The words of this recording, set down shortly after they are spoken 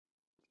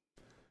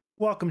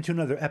Welcome to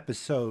another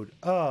episode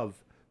of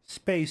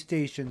Space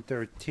Station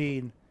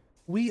 13.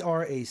 We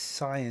are a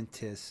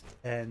scientist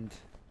and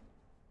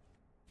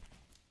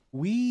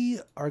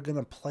we are going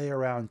to play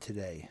around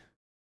today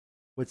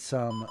with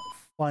some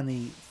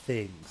funny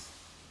things.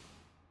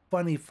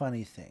 Funny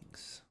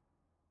things.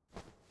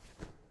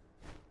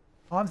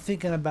 I'm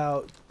thinking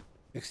about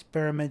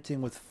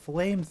experimenting with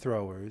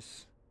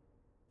flamethrowers,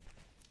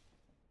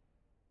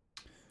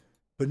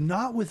 but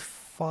not with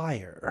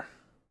fire.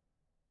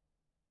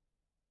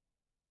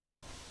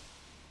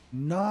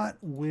 Not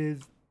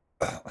with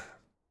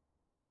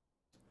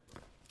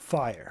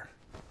fire.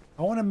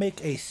 I want to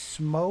make a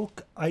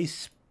smoke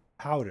ice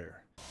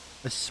powder.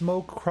 A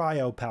smoke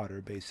cryo powder,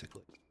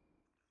 basically.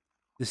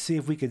 To see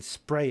if we could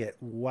spray it.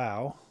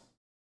 Wow.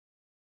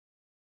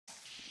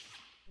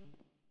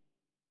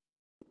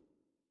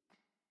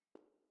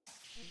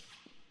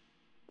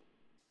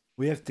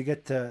 We have to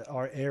get to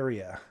our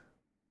area.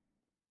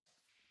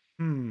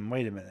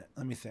 Wait a minute.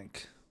 Let me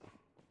think.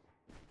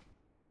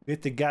 We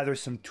have to gather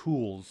some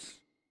tools.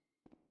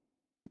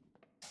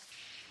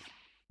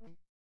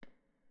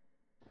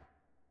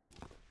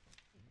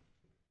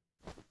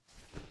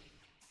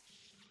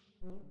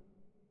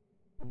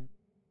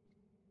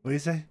 What do you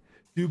say?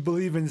 Do you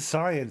believe in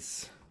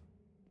science?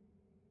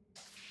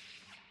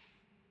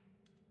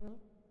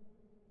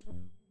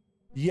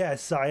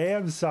 Yes, I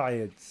am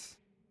science.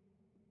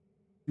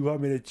 You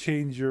want me to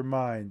change your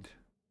mind?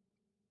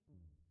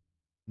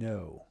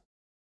 No.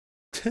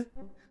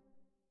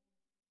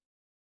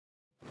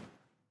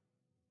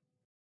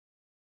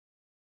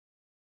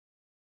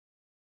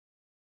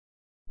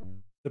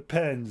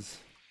 Depends.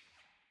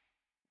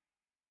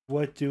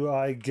 What do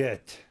I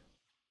get?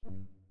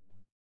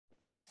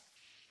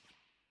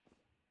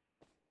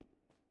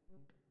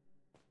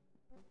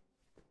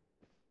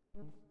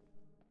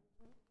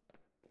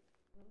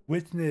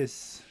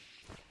 Witness.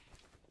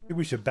 I think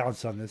we should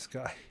bounce on this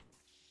guy.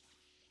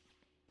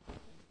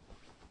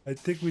 I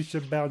think we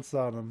should bounce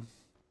on him.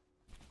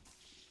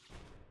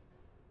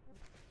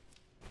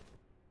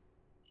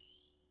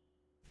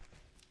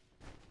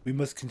 We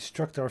must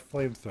construct our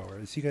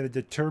flamethrower. Is he going to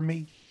deter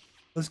me?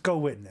 Let's go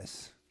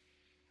witness.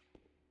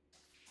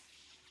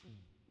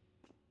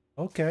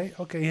 Okay,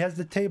 he has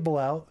the table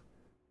out.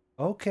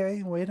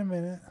 Okay, wait a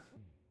minute.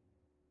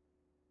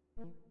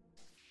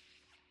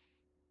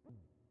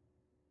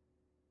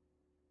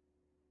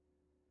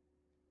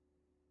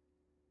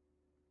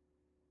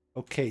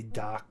 Okay,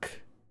 Doc.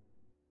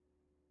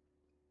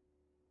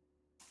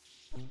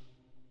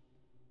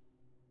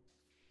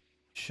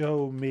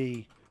 Show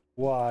me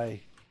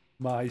why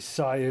my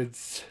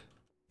science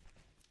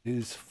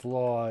is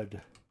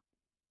flawed.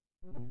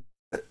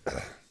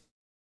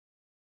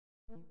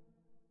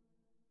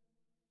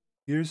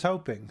 Here's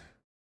hoping.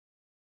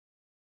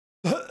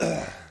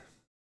 What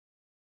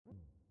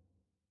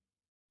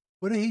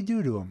did he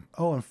do to him?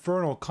 Oh,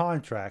 infernal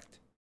contract.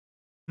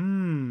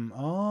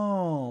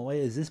 Oh, wait,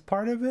 is this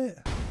part of it?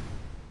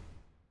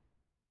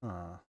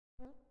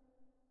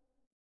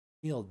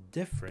 Feel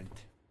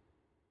different.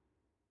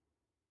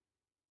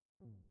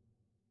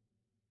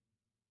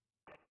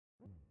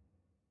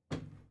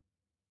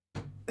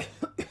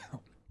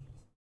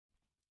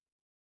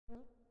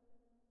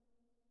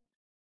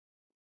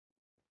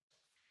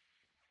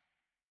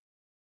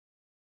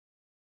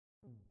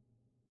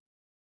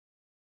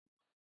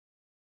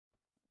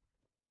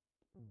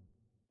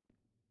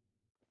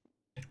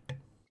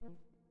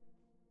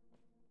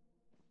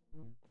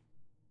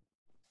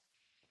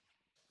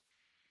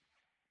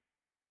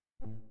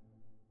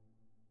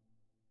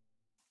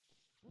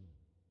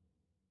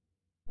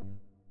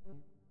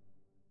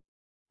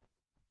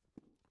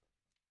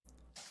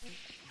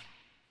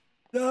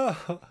 No.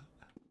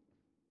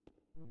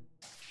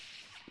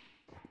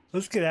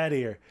 Let's get out of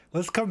here.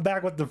 Let's come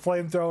back with the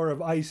flamethrower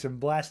of ice and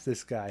blast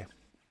this guy.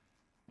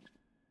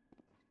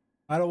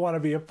 I don't want to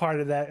be a part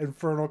of that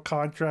infernal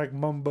contract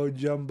mumbo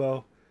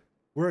jumbo.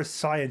 We're a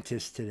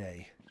scientist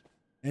today.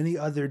 Any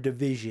other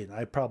division,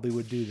 I probably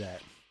would do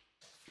that.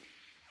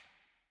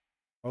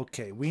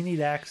 Okay, we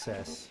need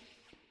access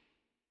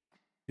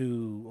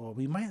to... Well,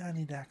 we might not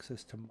need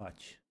access to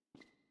much.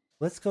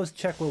 Let's go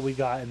check what we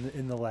got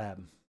in the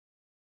lab.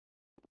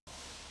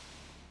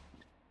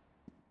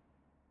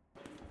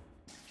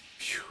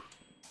 Phew.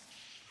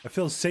 I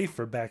feel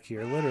safer back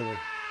here, literally.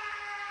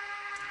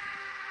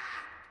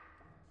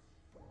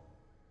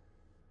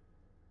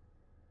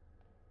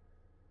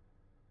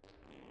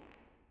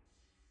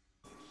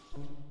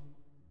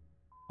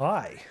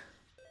 Hi.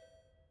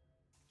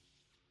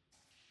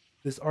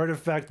 This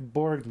artifact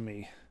borged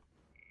me.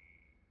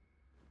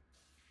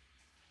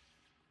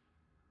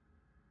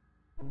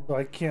 So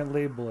I can't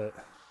label it.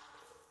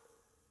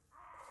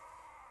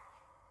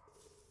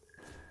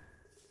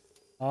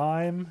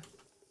 I'm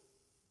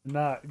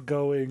not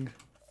going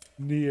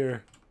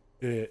near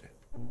it.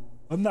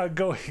 I'm not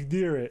going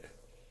near it.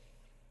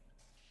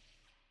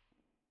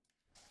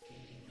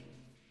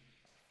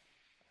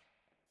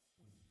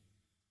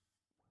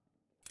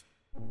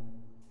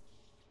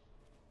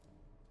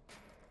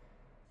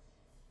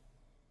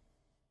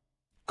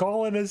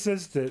 Call an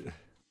assistant.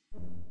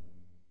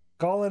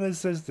 Call an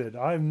assistant.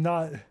 I'm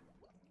not...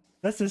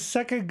 That's the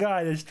second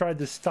guy that's tried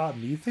to stop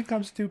me. You think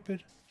I'm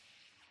stupid?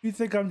 You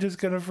think I'm just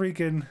gonna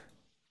freaking...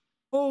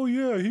 Oh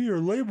yeah, here,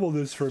 label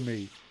this for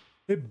me.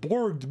 It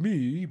borged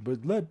me,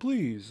 but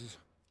please.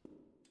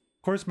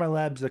 Of course my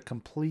lab's a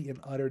complete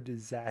and utter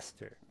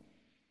disaster.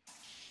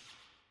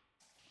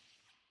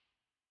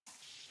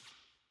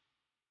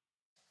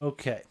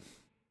 Okay.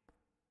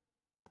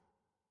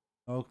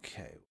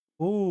 Okay.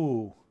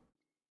 Ooh.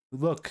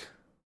 Look.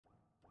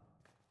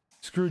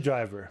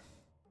 Screwdriver.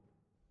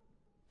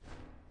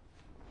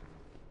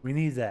 We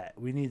need that.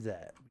 We need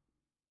that.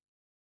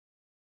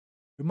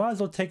 We might as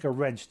well take a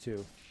wrench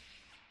too.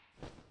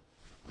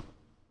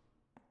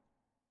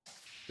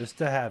 Just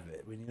to have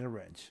it. We need a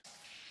wrench.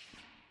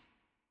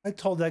 I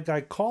told that guy,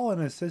 call an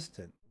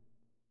assistant.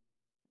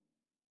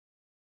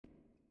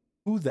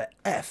 Who the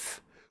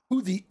F?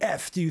 Who the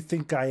F do you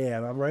think I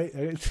am? I'm right.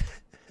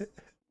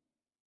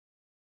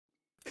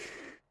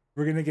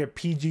 We're gonna get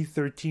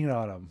PG-13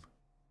 on him.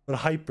 But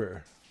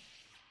hyper.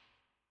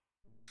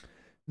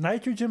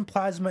 Nitrogen,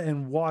 plasma,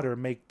 and water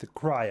make the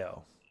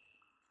cryo.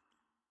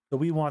 So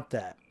we want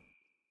that.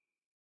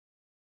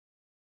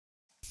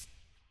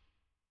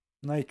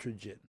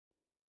 Nitrogen.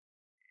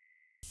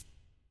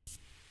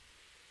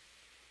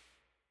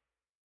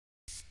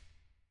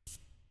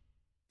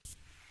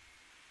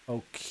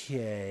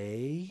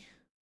 Okay.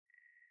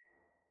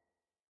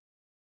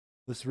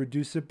 Let's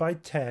reduce it by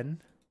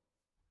 10.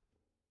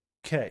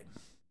 Okay.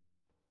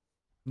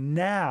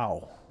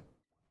 Now.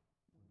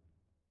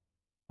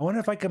 I wonder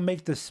if I can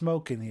make the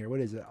smoke in here. What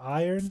is it?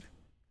 Iron,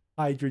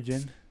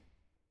 hydrogen.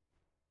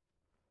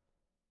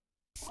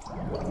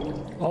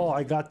 Oh,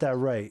 I got that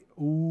right.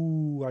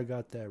 Ooh, I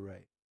got that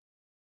right.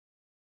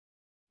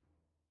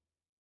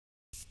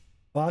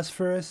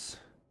 Phosphorus.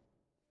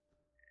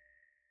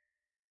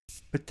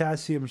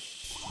 Potassium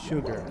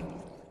sugar.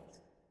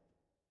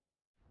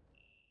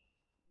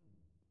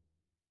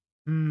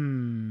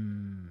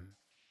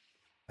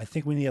 I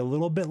think we need a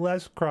little bit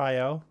less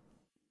cryo.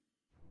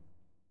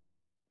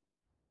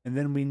 And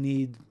then we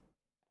need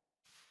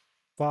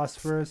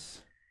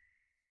phosphorus.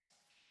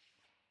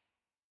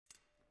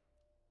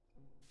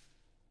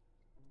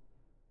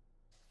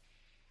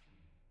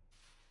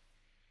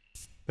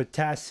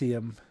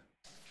 Potassium.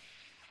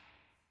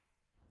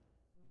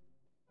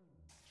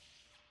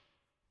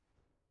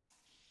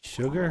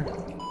 Sugar.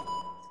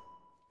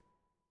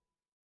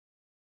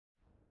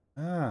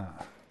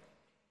 Ah.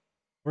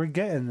 We're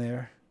getting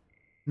there.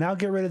 Now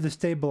get rid of the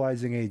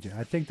stabilizing agent.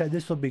 I think that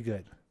this will be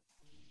good.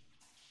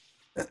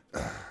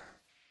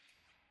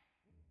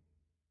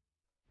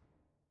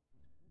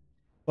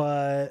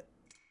 But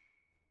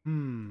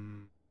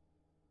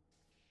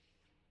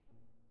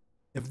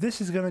if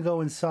this is going to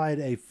go inside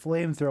a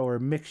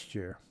flamethrower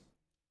mixture,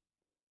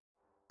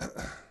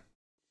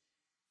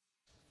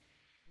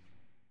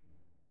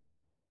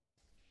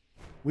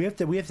 we have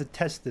to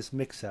test this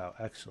mix out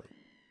actually.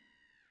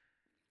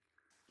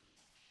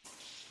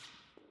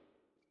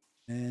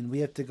 And we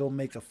have to go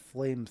make a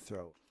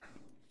flamethrower.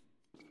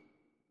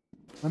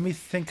 Let me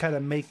think how to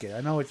make it.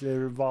 I know it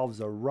involves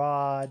a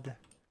rod.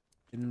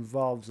 It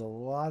involves a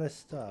lot of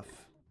stuff.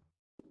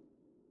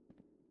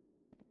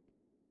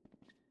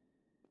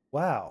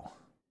 Wow.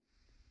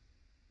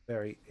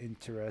 Very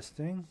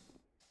interesting.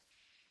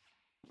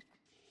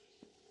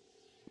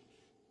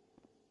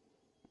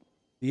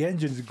 The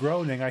engine's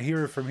groaning. I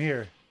hear it from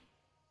here.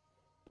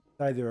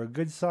 It's either a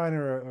good sign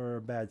or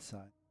a bad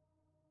sign.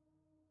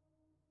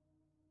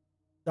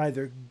 It's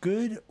either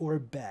good or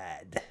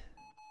bad.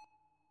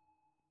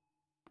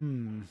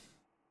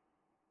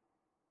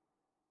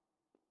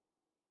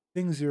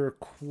 Things are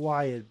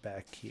quiet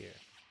back here.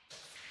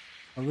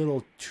 A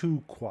little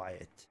too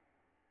quiet.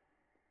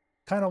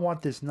 Kind of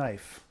want this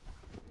knife.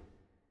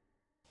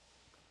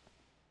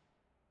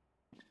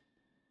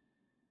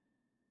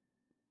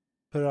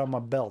 Put it on my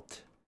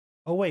belt.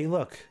 Oh wait,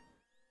 look.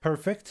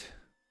 Perfect.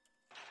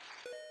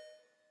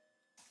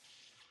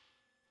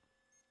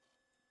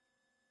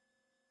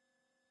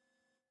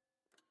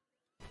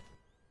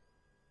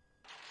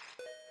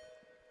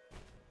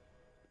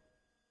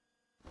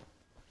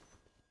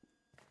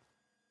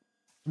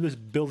 I'm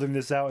just building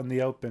this out in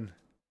the open.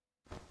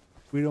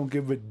 We don't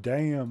give a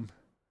damn.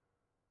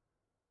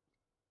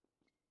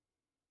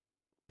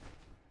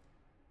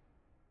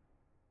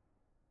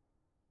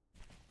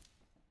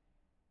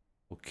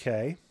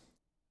 Okay.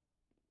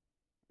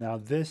 Now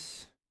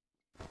this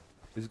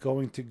is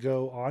going to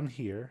go on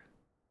here.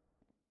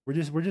 We're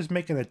just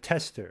making a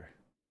tester.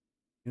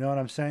 You know what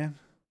I'm saying?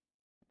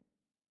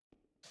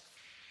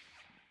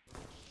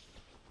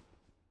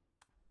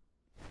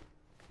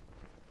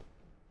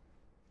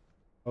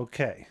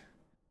 Okay.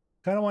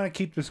 Kind of want to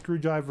keep the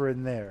screwdriver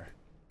in there.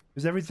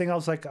 Because everything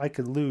else I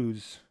could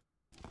lose.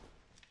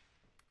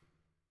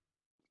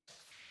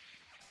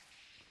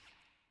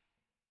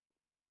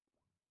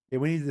 Yeah,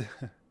 we need to...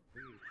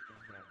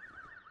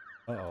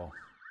 Uh-oh.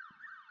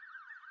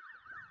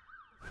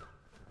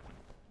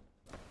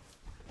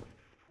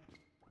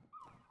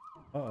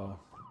 Uh-oh.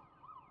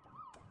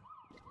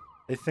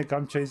 They think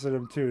I'm chasing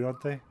them too, don't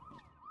they?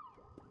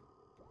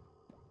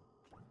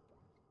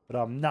 But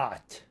I'm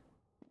not.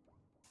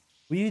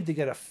 We need to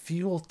get a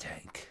fuel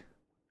tank.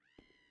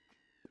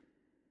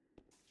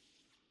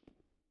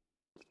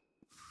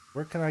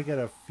 Where can I get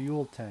a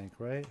fuel tank,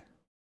 right?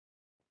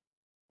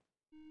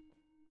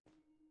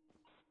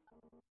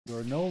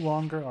 You're no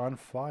longer on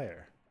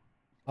fire.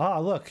 Ah,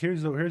 look,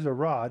 here's a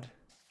rod.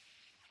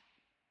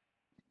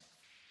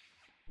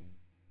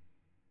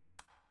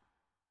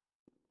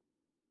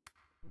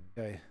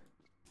 Okay.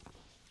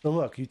 So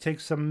look, you take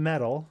some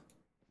metal,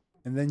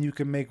 and then you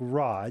can make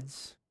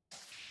rods.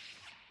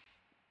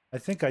 I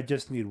think I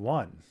just need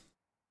one.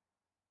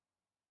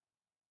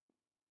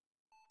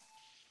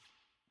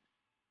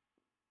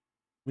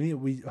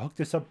 We hook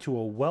this up to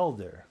a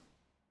welder.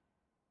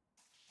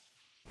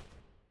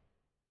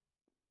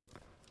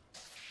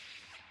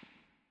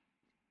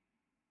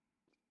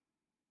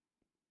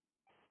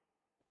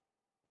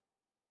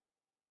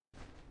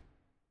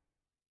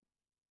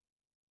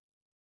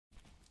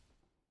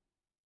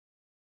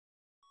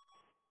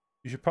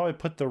 You should probably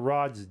put the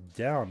rods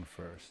down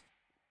first.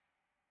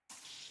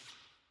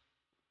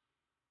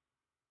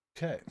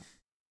 Okay.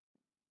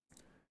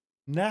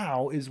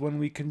 Now is when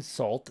we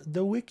consult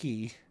the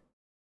wiki.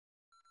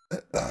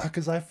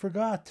 Because I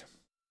forgot.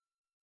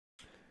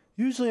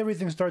 Usually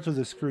everything starts with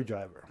a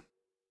screwdriver.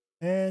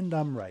 And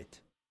I'm right.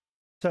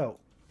 So.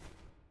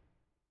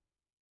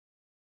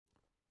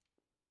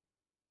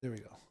 There we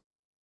go.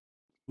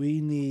 We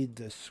need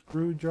the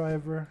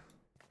screwdriver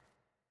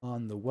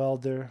on the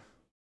welder.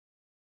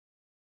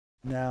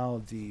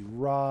 Now the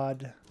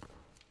rod.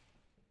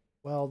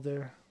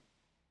 Welder.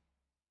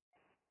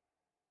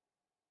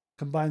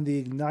 Combine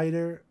the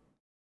igniter.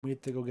 We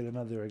have to go get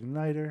another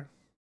igniter.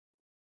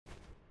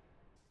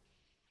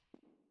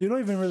 You don't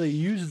even really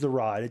use the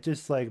rod. It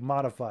just like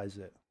modifies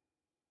it.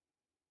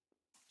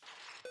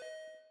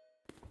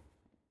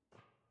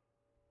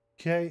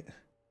 Okay.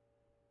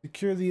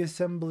 Secure the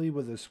assembly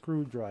with a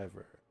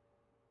screwdriver.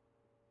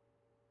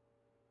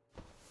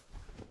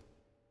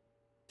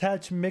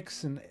 Attach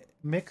mix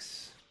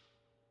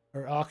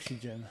or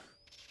oxygen.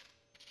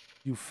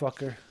 You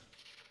fucker.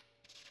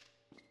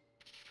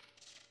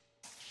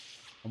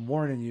 I'm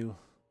warning you.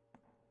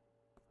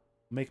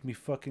 Make me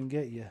fucking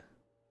get you.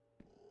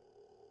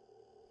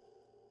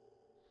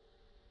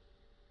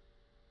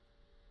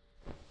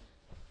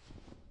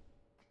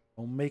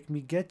 Don't make me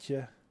get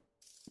you.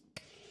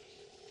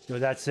 Yo,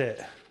 that's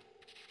it.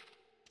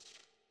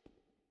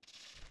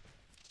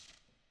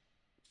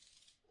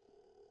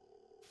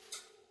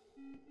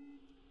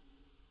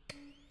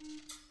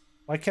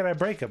 Why can't I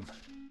break him?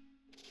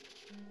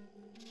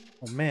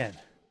 Oh man.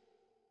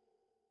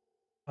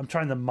 I'm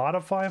trying to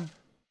modify him?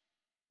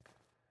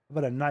 How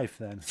about a knife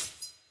then?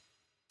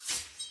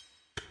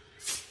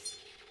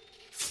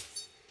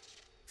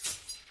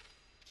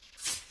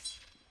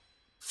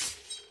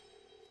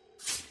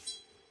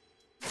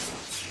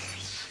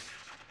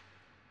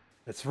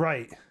 That's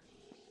right.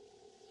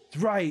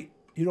 That's right.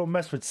 You don't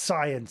mess with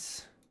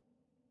science.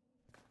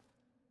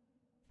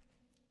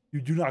 You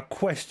do not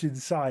question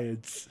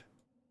science.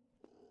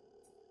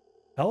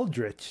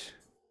 Eldritch.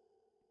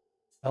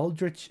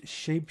 Eldritch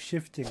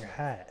shape-shifting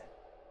hat.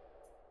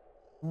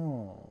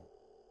 Oh.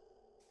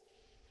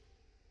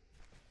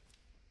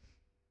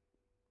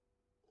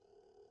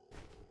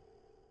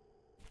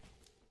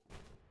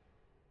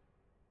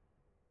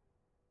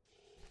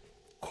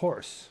 Of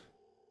course.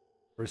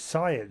 For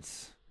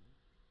science.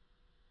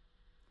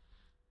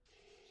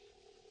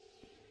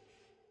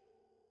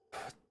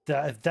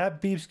 If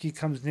that beepski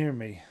comes near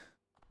me,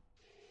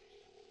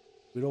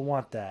 we don't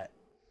want that.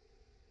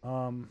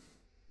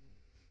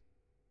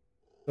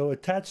 So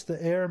attach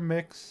the air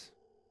mix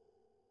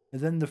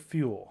and then the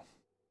fuel.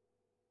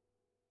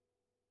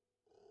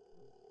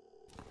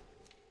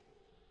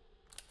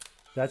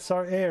 That's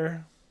our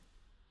air.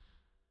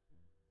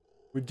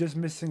 We're just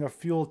missing a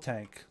fuel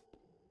tank.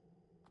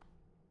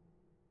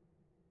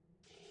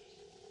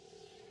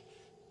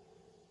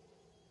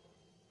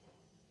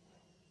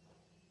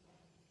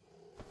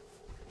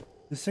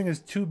 This thing is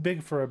too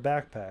big for a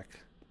backpack.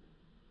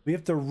 We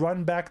have to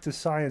run back to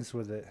science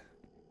with it.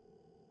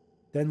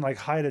 Then like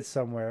hide it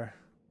somewhere.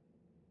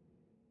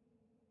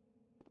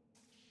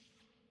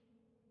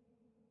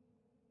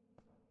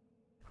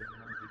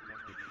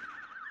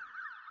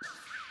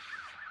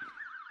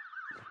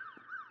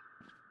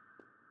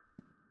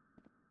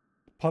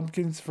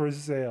 Pumpkins for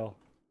sale.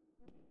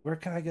 Where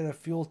can I get a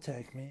fuel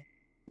tank, man?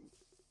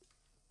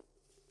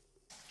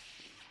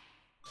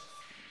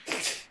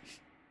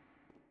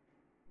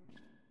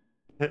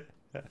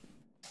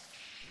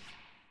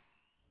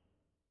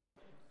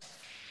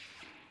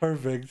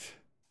 Perfect.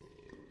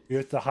 We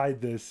have to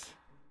hide this.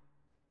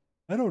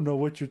 I don't know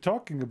what you're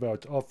talking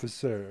about,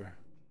 officer.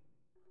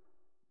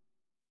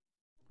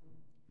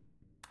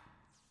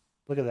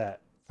 Look at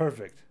that.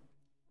 Perfect.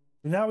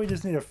 Now we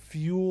just need a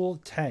fuel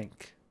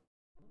tank.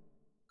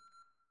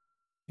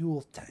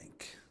 Fuel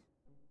tank.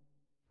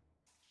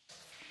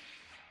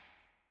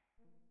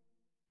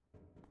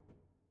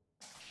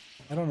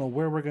 I don't know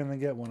where we're gonna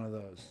get one of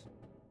those.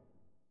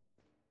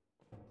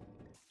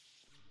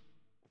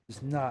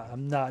 It's not,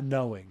 I'm not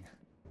knowing.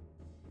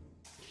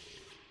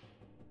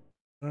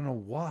 I don't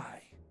know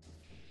why.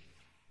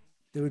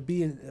 There would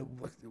be a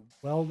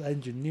weld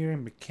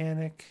engineering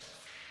mechanic.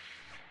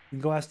 We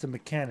can go ask the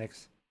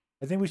mechanics.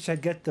 I think we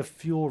should get the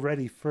fuel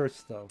ready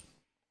first, though.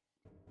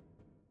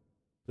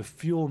 The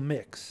fuel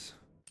mix.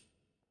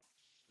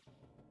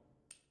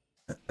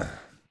 The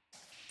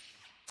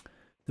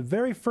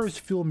very first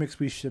fuel mix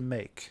we should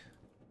make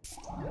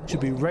should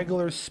be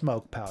regular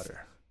smoke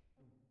powder.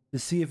 To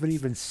see if it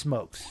even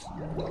smokes.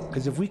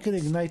 Because if we can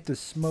ignite the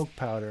smoke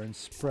powder and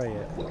spray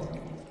it...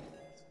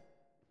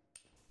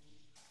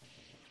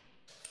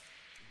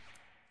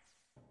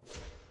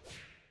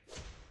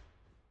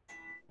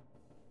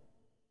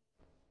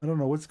 I don't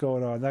know what's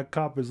going on. That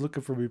cop is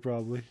looking for me,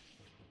 probably.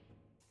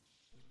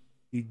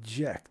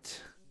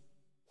 Eject.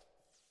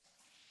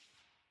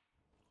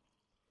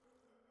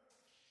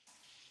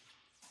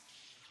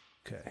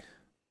 Okay.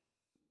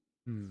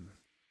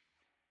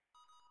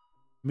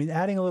 I mean,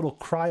 adding a little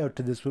cryo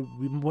to this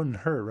wouldn't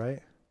hurt,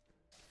 right?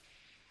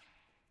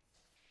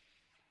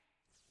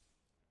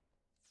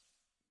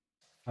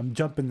 I'm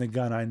jumping the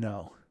gun, I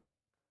know.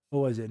 What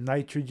was it?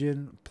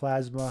 Nitrogen,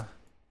 plasma...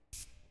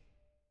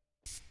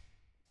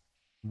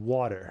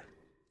 water.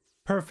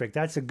 Perfect.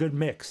 That's a good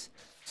mix.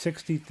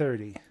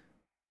 60-30.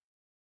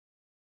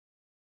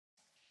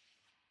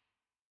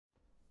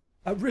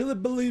 I really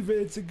believe it.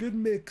 It's a good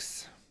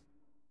mix.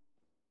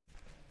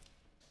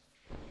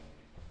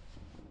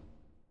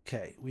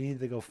 Okay, we need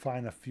to go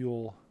find a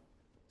fuel.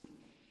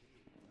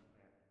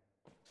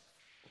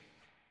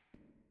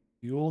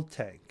 Fuel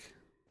tank.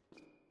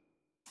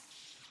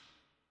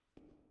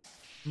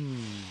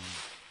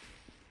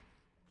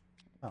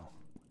 Oh.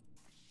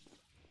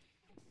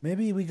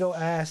 Maybe we go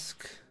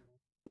ask...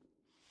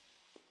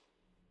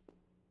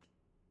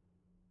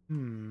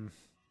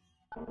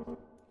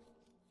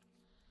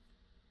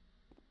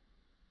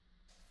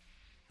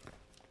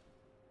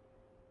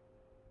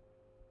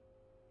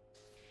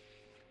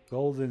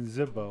 Golden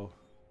Zippo.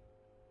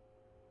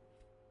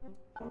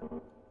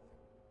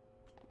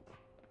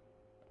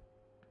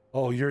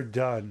 Oh, you're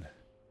done.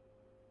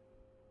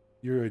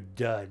 You're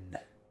done.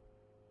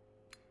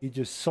 He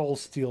just soul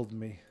stealed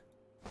me.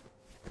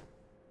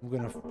 I'm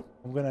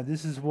gonna,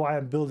 this is why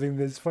I'm building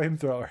this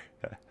flamethrower.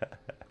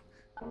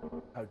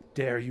 How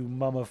dare you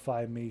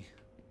mummify me.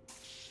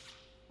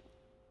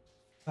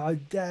 How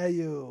dare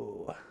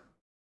you.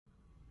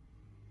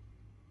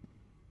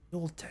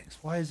 Fuel tanks,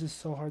 why is this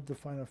so hard to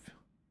find a fuel?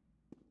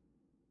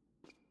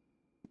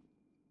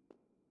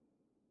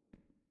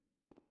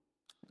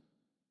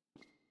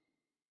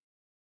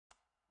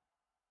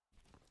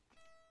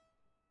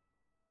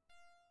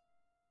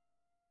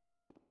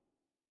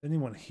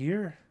 Anyone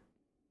here?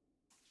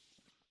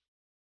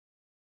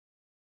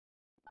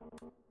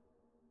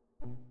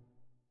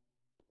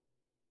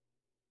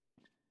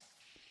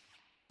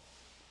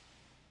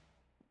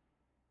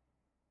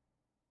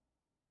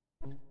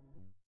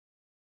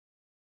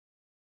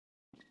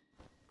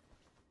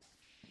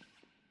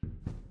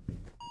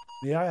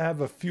 Yeah, I have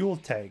a fuel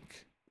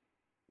tank.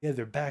 Yeah,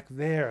 they're back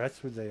there.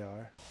 That's where they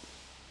are.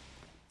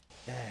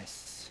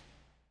 Yes.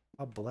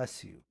 God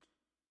bless you.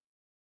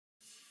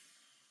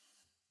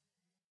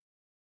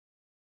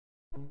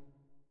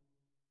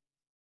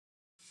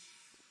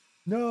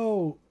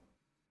 No.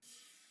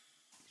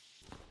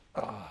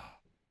 Ah.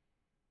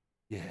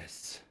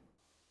 Yes.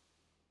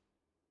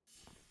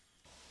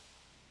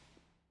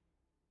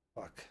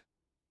 Fuck.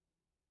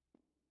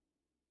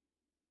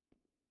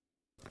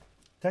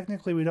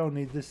 Technically, we don't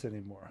need this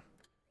anymore.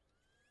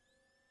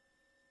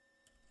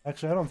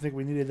 Actually, I don't think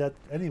we needed that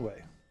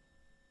anyway.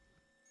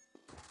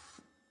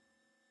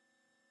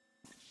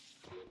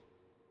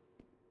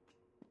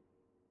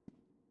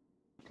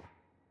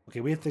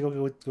 Okay, we have to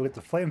go get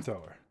the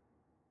flamethrower.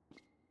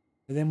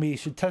 And then we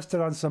should test it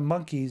on some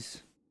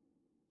monkeys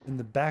in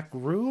the back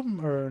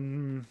room, or...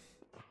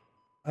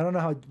 I don't know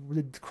how...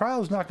 The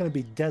cryo's not going to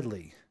be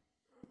deadly.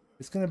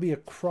 It's going to be a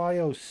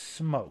cryo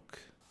smoke.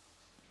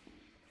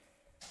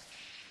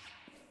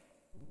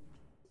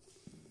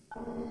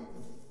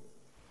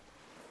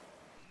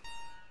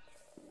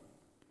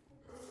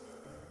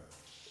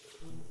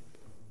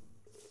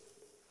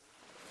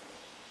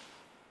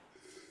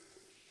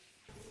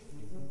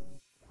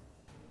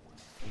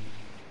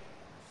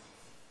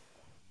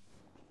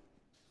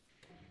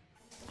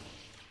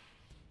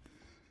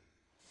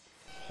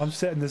 I'm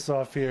setting this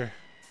off here.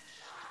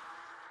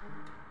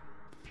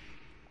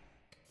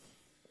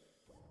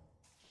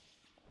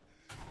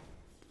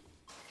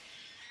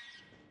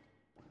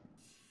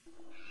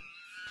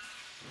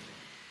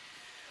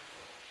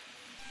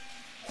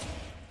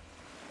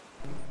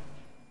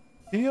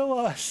 Heal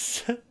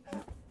us!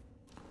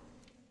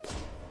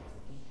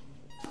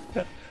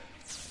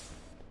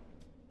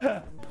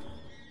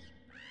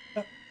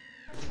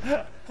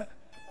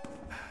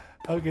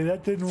 Okay,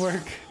 that didn't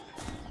work.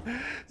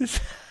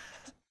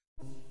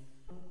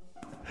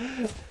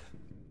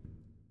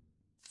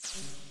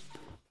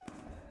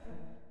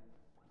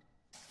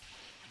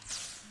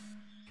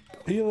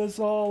 Heal us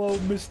all, oh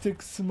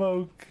mystic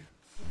smoke.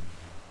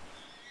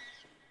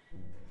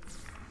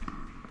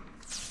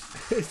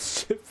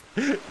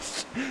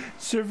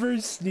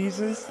 Shivers,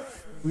 sneezes.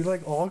 We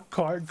like all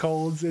caught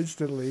colds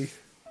instantly.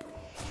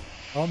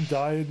 I'm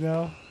dying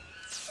now.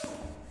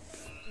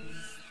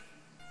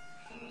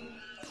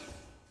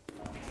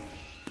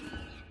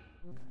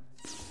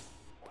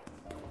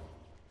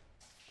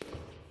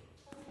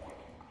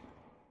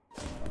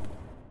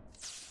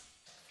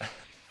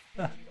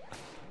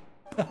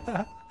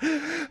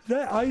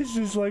 That ice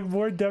is like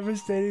more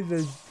devastating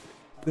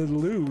than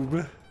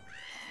lube.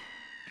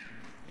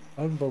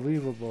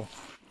 Unbelievable.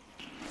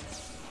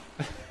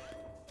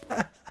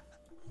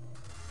 I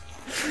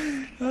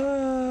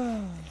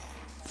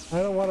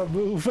don't want to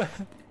move.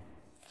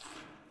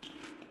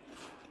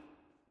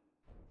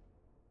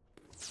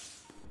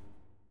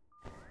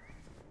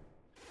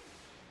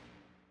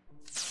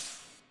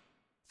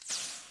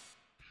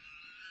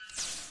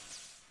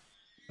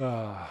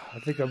 I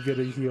think I'm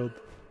getting healed.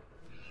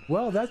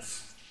 Well,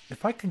 that's...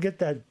 If I can get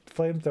that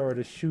flamethrower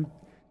to shoot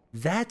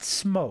that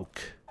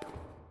smoke.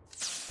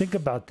 Think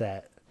about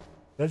that.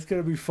 That's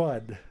gonna be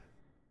fun.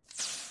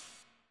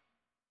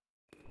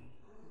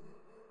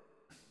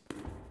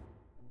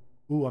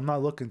 Ooh, I'm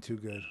not looking too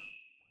good.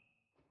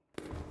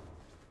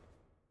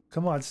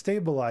 Come on,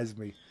 stabilize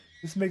me.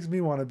 This makes me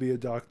want to be a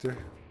doctor.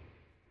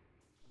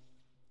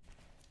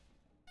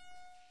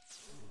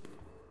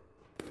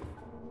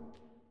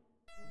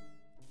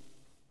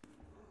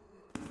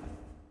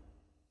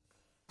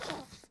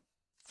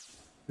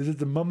 Is it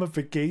the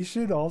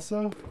mummification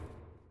also?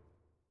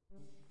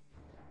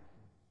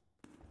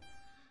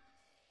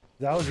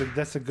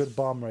 That's a good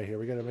bomb right here.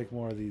 We gotta make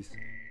more of these.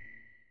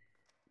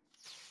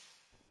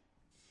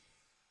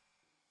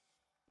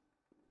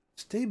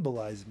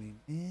 Stabilize me,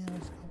 man.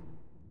 Let's go.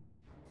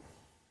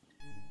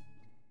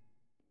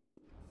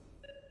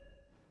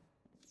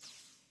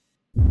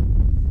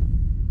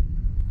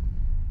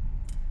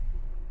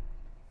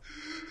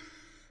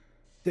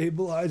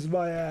 Stabilize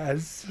my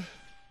ass.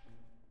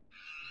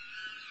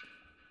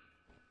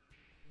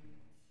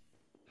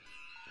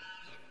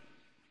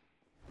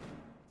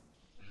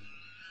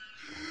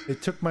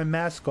 It took my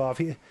mask off.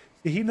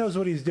 He knows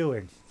what he's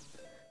doing.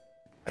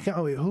 I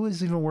can't wait. Who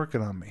is even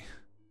working on me?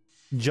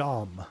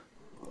 Jom.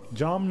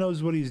 Jom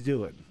knows what he's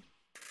doing.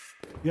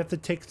 You have to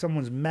take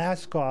someone's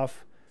mask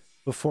off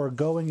before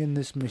going in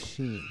this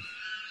machine.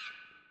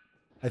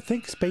 I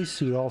think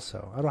spacesuit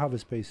also. I don't have a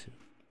spacesuit.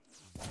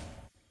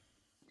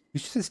 You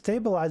should have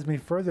stabilized me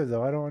further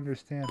though. I don't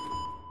understand.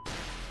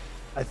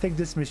 I think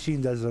this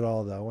machine does it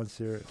all though. Once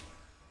your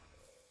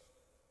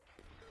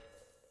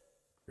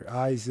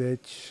eyes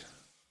itch.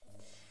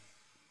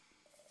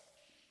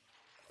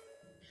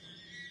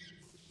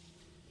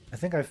 I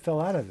think I fell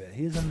out of it.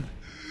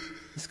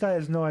 This guy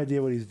has no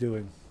idea what he's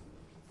doing.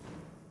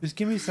 Just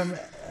give me some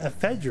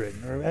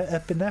ephedrine or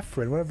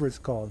epinephrine, whatever it's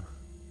called.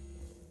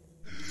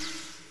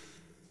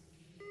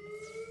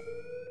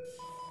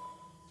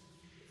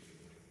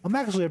 I'm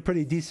actually a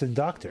pretty decent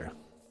doctor.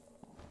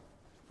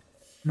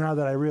 Now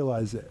that I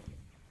realize it.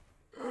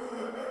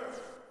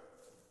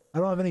 I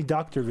don't have any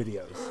doctor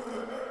videos.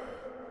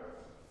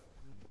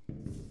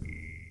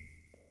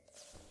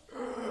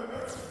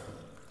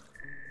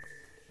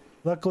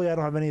 Luckily, I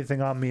don't have anything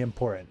on me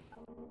important.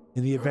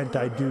 In the event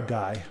I do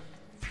die.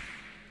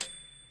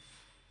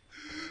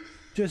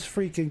 Just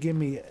freaking give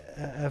me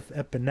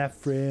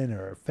epinephrine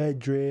or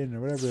ephedrine or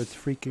whatever it's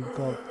freaking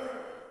called.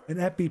 An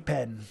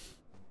EpiPen.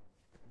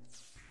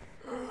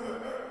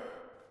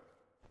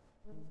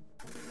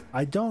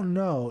 I don't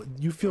know.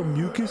 You feel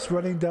mucus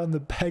running down the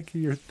back of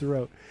your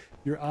throat.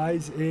 Your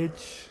eyes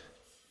itch.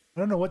 I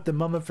don't know what the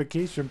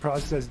mummification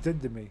process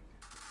did to me.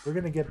 We're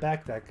gonna get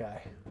back that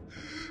guy.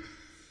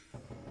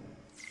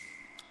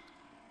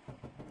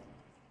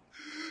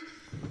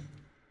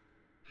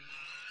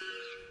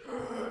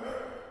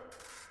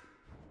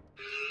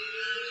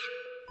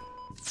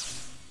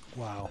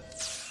 Wow.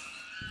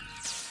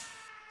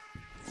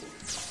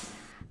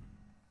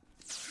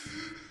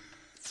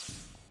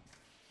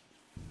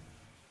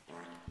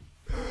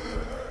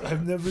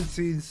 I've never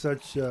seen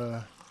such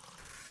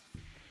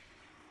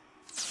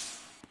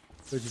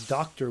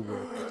doctor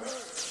work.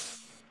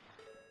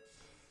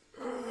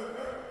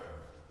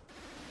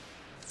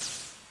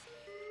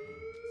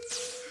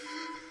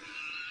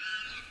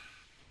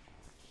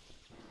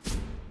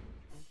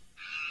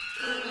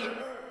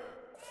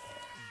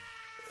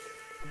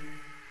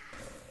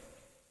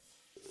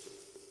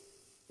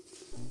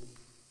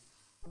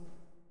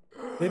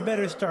 They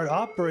better start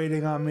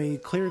operating on me,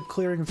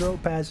 clearing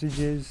throat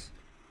passages,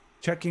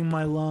 checking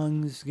my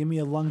lungs, give me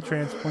a lung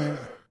transplant.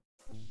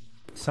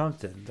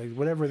 Something. Like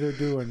whatever they're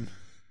doing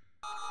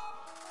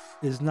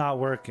is not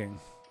working.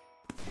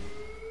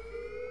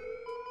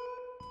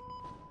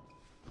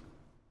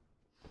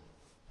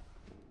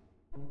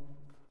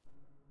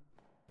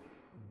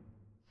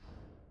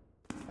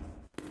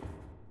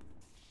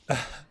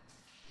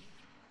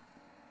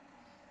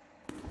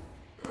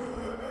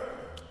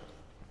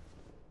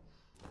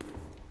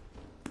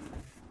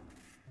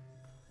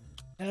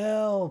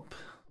 Help!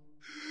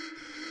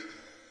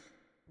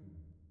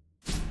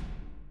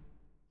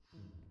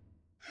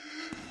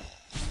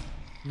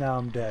 Now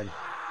I'm dead.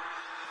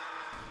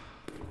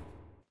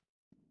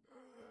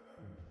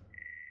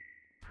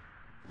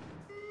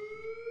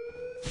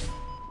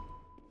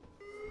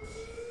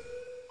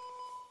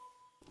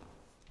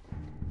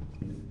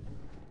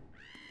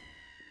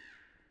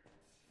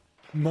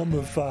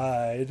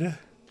 Mummified.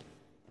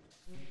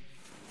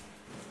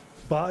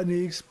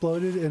 Botany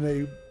exploded in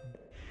a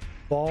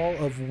ball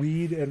of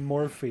weed and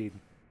morphine.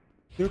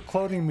 They're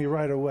cloning me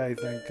right away,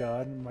 thank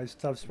God. My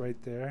stuff's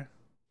right there.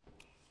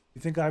 You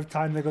think I have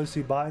time to go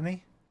see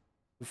Botany?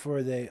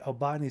 Before they... Oh,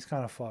 Botany's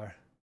kind of far.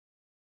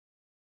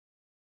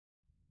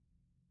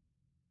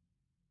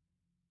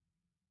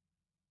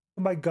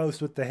 My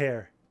ghost with the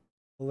hair.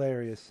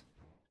 Hilarious.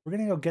 We're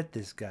gonna go get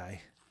this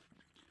guy.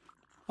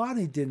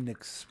 Botany didn't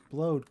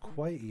explode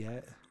quite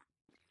yet.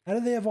 How do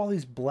they have all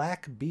these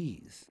black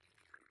bees?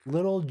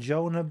 Little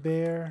Jonah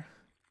Bear.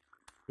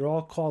 They're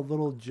all called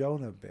Little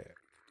Jonah Bear.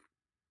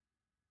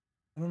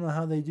 I don't know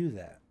how they do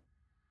that.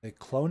 They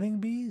cloning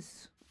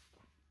bees?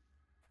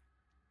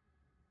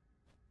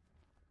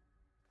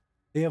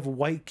 They have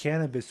white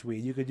cannabis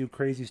weed. You could do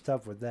crazy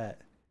stuff with that.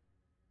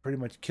 Pretty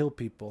much kill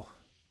people.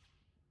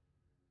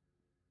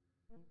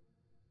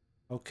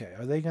 Okay,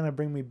 are they gonna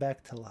bring me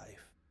back to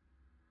life?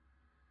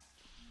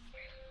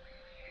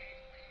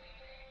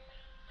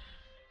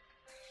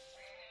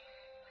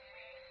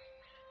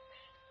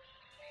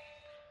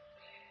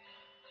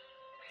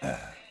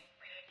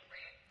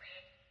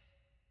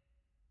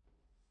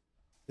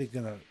 They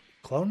gonna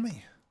clone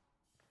me?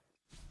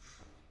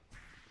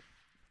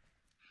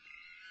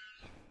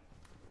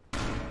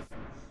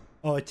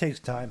 Oh, it takes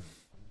time.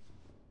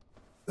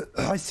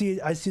 I see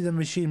the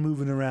machine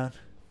moving around.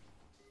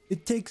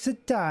 It takes a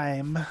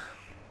time.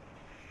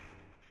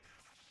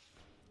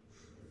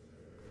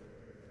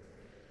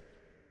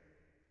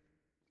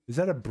 Is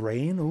that a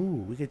brain?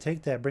 Ooh, we could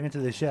take that, bring it to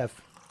the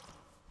chef.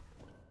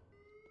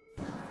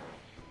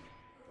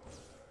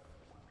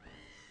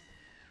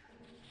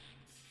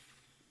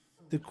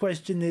 The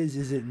question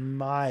is it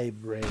my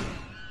brain?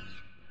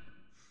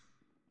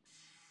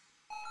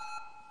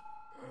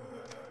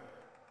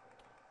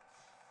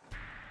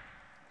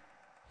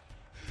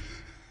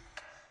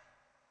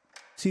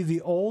 See,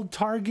 the old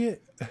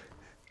target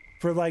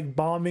for like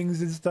bombings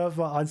and stuff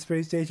on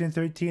Space Station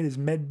 13 is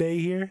Medbay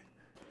here.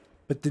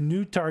 But the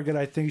new target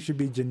I think should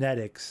be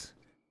genetics.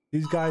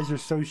 These guys are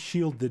so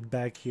shielded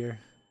back here.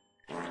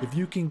 If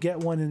you can get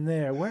one in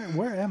there,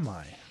 where am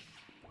I?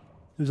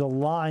 There's a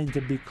line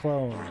to be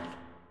cloned.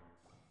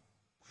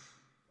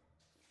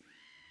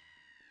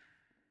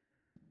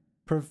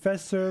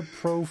 Professor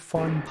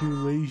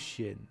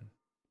Profundulation.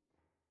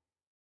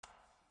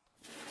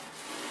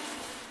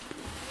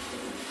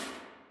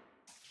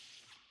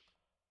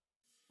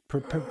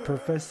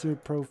 Professor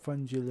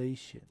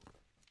Profundulation.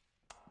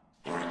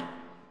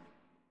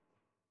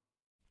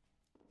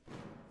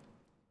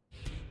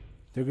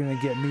 They're gonna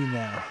get me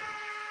now.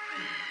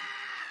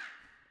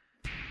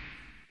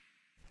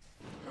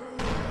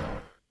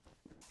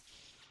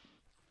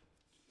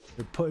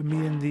 They're putting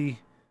me in the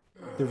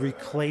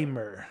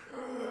reclaimer.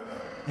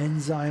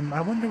 Enzyme.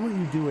 I wonder what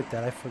you do with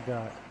that. I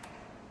forgot.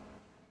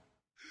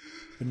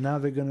 But now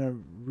they're gonna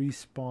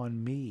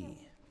respawn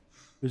me.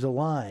 There's a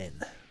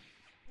line.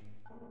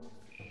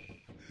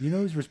 You know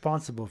who's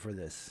responsible for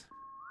this?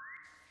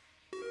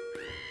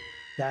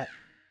 That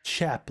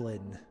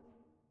Chaplain.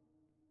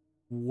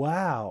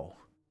 Wow.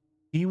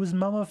 He was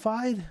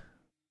mummified?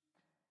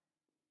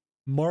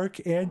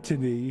 Mark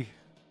Antony.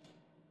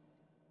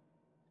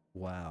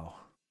 Wow.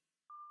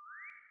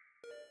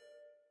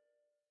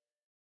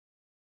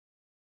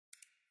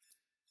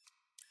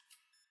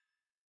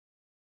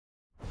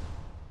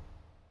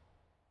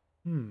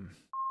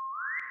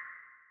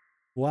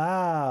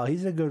 Wow,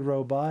 he's a good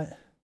robot.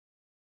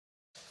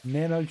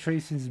 Nano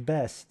Tracing's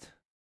best.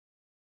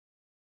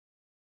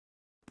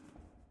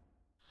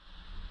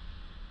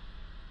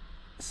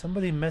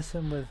 Somebody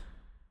messing with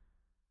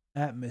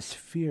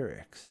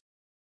atmospherics.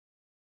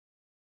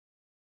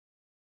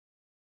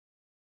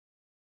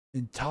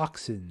 And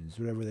toxins,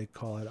 whatever they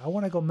call it. I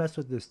want to go mess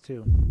with this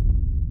too.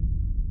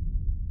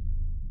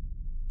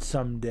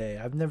 Someday.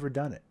 I've never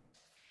done it.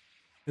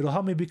 It'll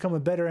help me become a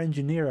better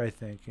engineer, I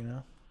think, you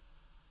know?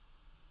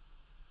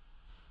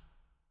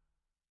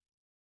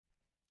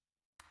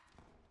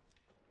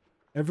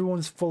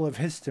 Everyone's full of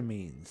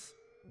histamines.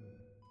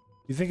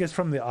 You think it's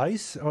from the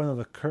ice? Oh no,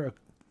 the curse.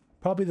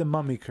 Probably the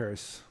mummy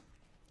curse.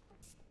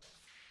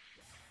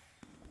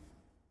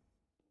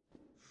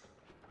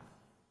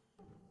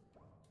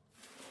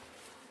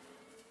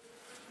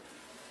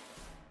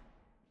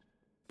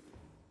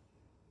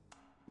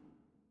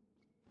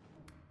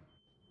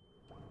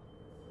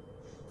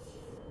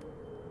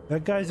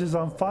 That guy's just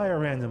on fire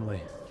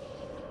randomly.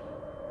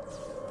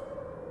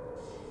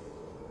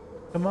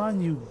 Come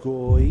on, you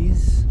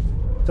guys.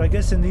 So I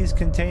guess in these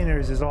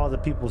containers is all the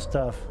people's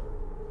stuff.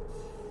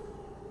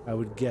 I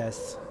would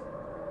guess.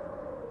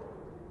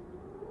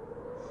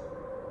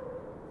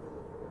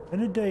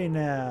 In a day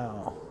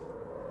now.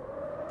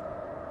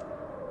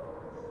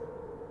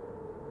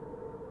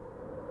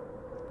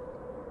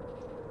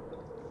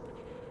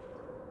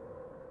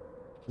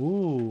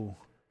 Ooh.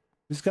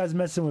 This guy's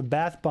messing with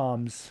bath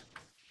bombs.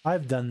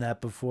 I've done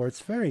that before.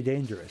 It's very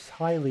dangerous.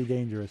 Highly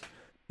dangerous.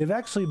 They've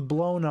actually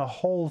blown a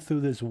hole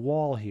through this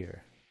wall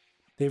here.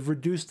 They've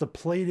reduced the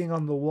plating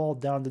on the wall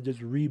down to just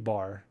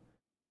rebar.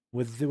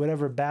 With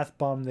whatever bath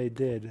bomb they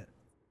did.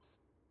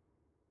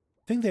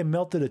 I think they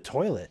melted a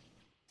toilet.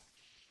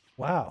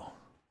 Wow.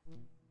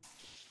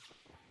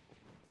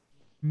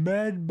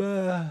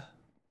 Medba.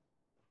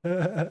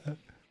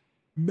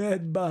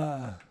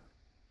 Medba.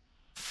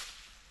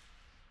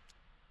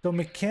 So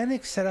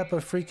mechanic set up a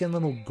freaking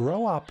little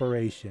grow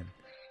operation.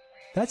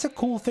 That's a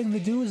cool thing to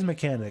do as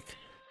mechanic.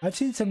 I've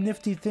seen some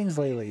nifty things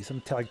lately.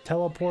 Some like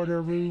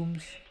teleporter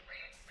rooms.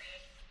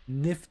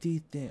 Nifty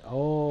thing.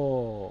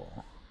 Oh.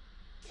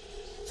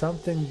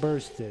 Something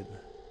bursted.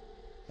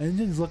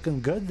 Engine's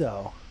looking good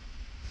though.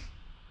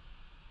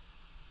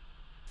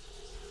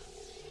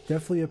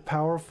 Definitely a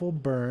powerful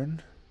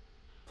burn.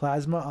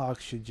 Plasma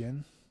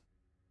oxygen.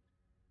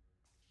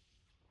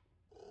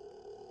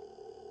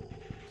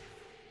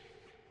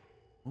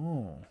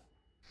 Oh.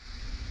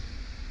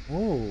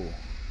 Oh.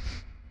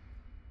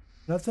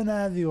 Nothing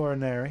out of the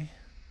ordinary.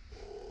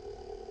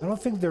 I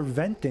don't think they're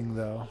venting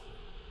though.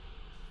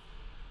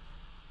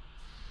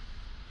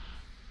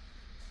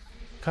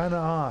 Kinda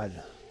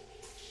odd.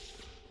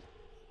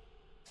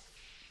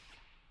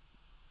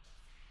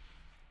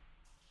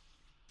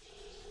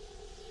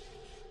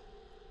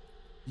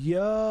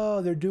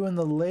 Yo, they're doing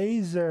the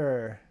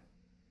laser.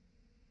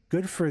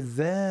 Good for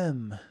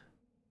them.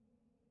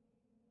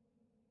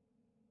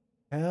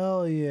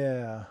 Hell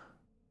yeah.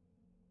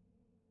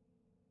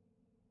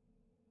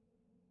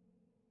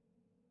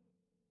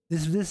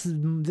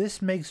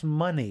 This makes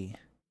money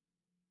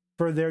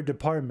for their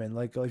department.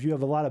 Like if you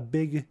have a lot of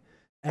big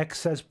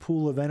excess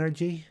pool of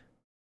energy,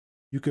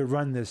 you could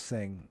run this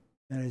thing.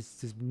 And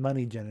it's this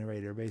money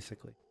generator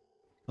basically.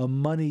 A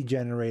money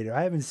generator.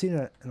 I haven't seen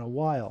it in a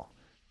while.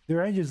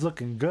 Their engine's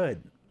looking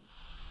good.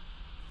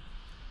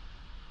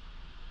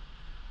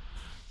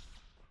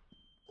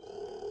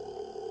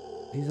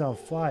 He's on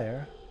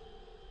fire.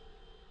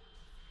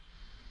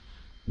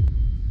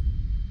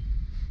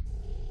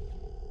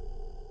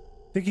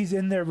 I think he's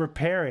in there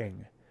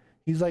repairing.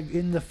 He's like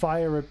in the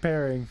fire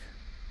repairing.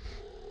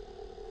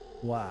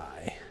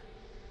 Why?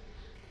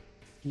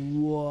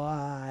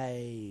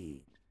 Why?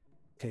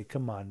 Okay,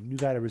 come on. You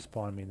gotta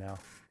respawn me now.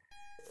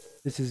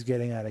 This is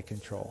getting out of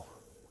control.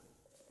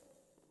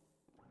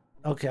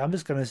 Okay, I'm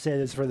just gonna say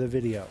this for the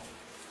video.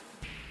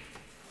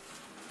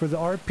 For the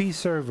RP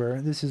server,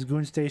 this is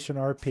Goonstation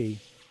RP.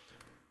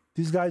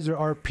 These guys are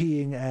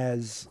RPing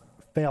as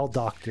fail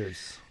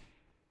doctors.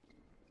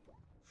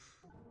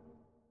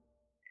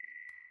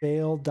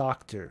 Fail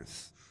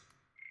doctors.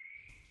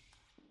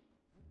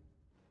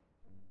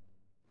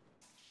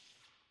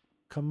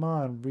 Come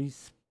on,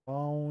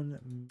 respawn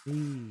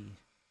me.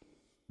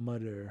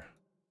 Mutter.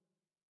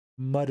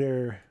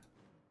 Mutter.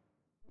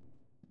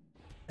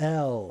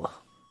 L.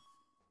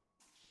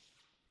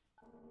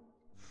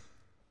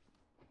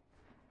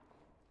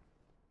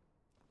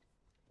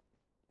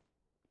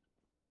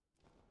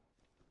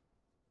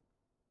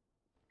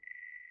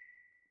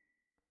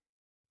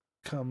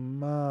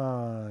 Come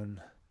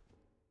on.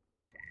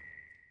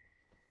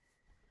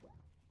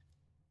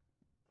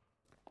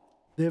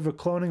 They have a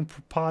cloning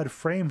pod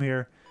frame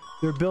here.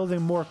 They're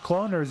building more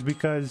cloners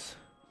because...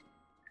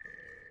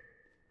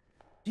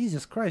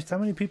 Jesus Christ, how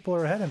many people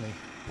are ahead of me?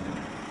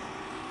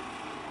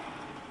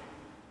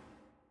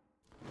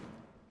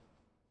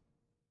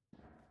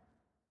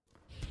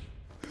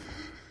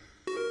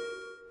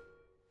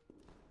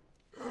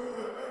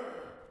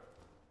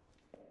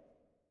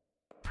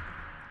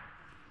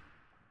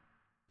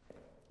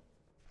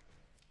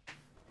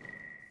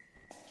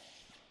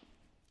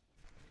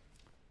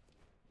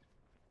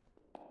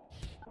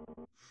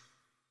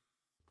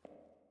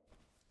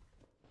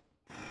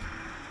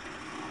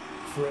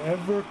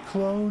 Forever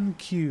clone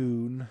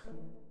Cune.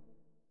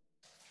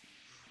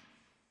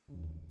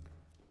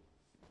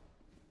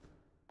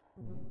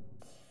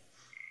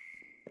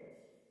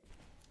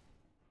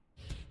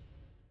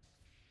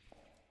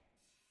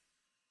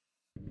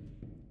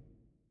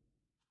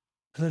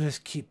 Let us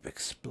keep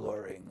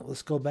exploring.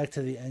 Let's go back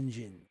to the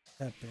engine.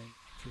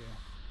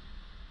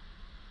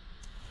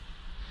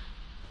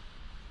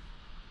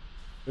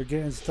 They're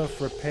getting stuff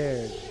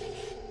repaired.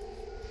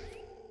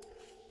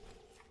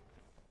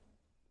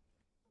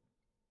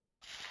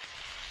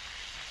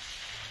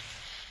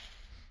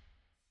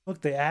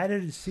 Look, they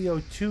added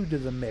CO2 to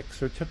the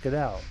mix or took it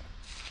out.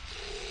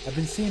 I've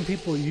been seeing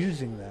people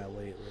using that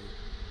lately.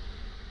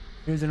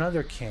 Here's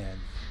another can.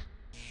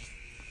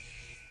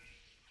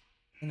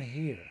 In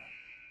here.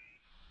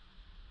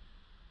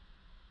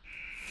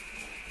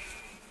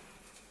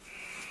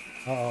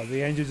 Uh-oh,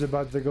 the engine's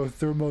about to go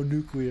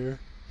thermonuclear.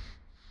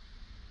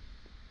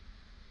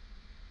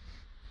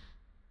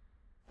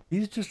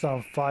 He's just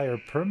on fire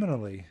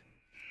permanently.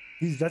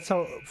 That's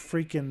how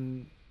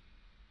freaking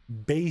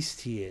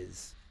based he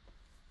is.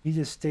 He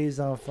just stays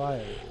on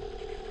fire.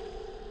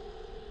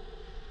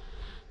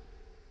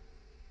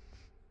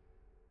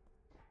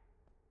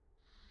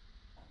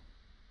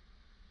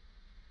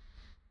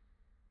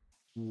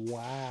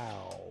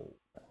 Wow.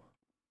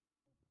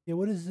 Yeah,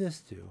 what does this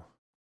do?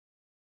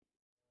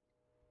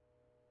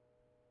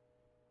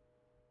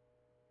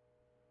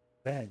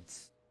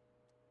 Vents.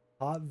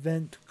 Hot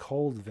vent,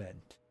 cold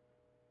vent.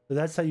 So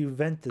that's how you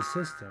vent the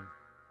system.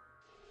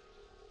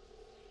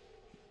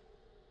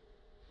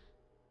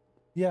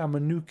 Yeah, I'm a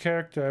new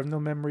character. I have no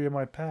memory of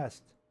my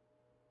past.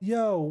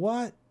 Yo,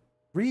 what?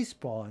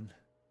 Respawn?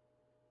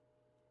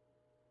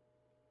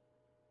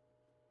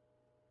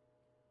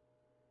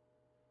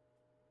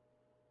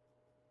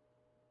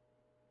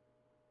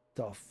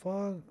 The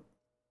fuck?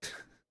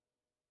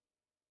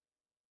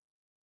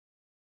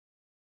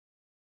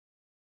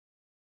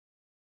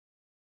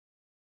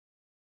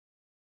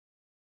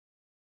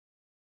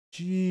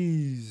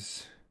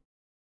 Jeez.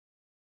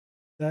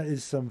 That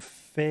is some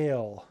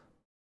fail.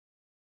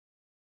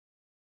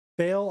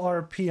 Fail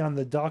RP on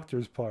the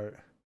doctor's part.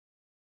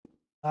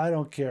 I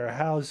don't care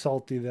how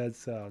salty that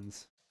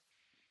sounds.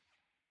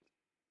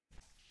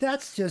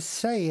 That's just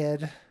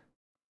sad.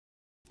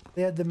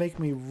 They had to make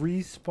me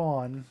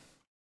respawn.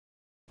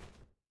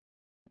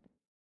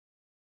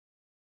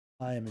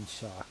 I am in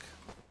shock.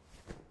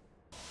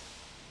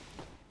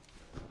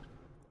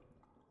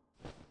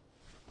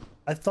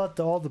 I thought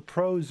that all the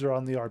pros are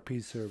on the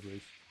RP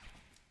servers.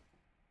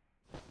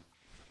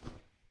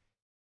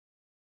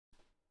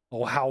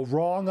 Oh, how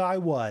wrong I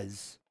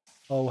was.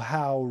 Oh,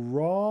 how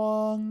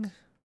wrong.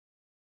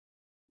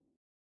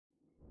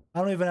 I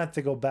don't even have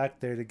to go back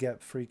there to get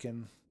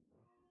freaking...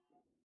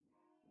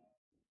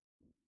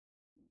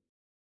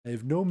 I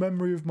have no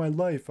memory of my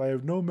life. I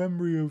have no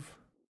memory of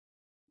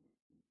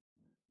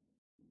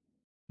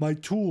my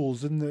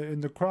tools in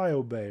the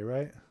cryo bay,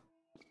 right?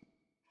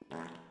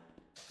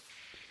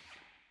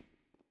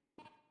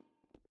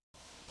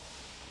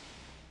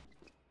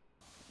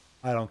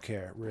 I don't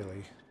care,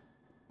 really.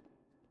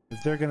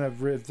 If they're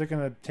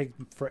gonna take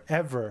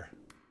forever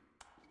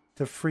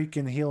to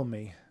freaking heal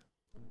me.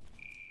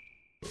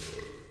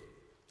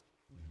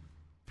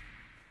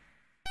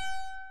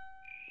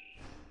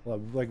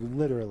 Well, like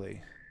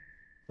literally.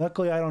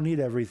 Luckily, I don't need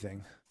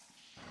everything.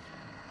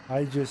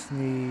 I just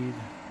need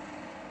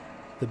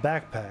the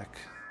backpack.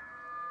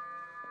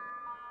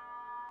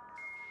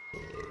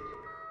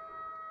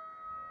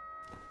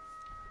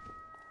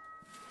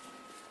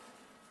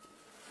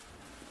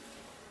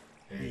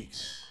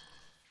 Eight.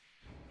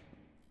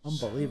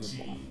 Unbelievable.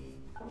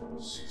 17,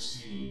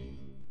 16.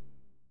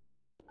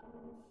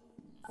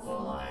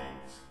 5.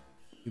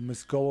 You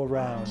must go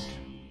around.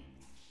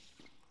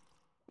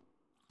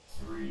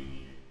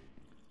 3.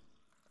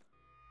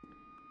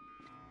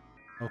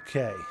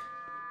 Okay.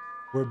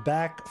 We're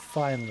back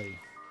finally.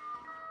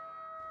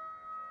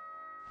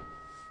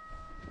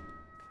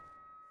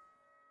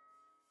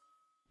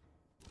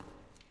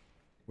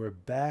 We're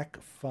back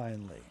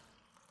finally.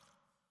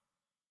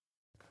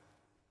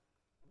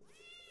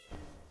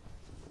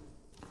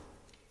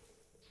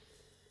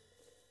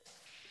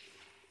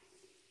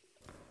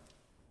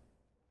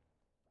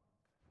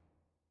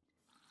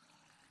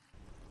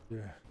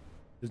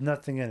 There's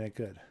nothing in it.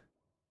 Good.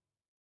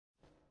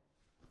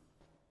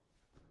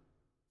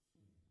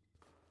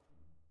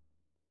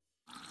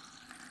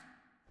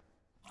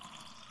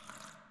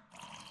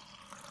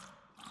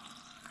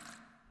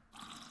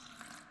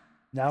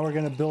 Now we're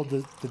going to build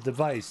the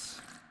device.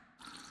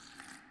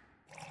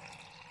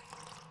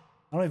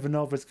 I don't even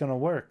know if it's going to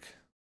work.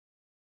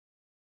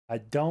 I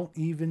don't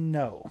even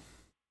know.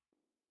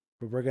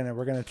 But we're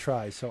going to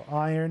try. So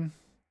iron,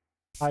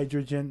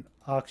 hydrogen,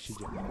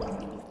 oxygen.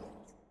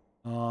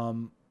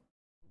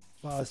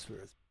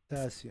 Phosphorus,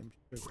 potassium,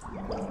 sugar.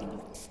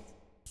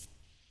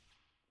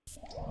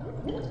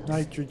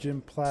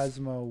 Nitrogen,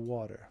 plasma,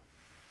 water.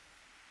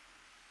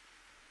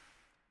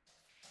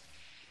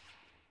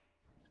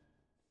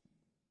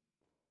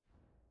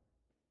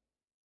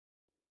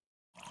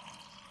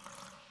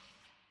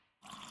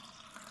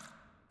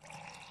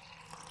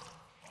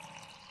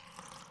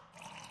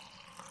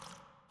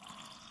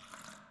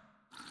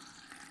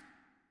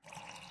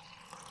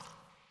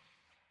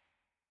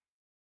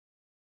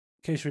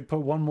 Okay, should we put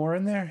one more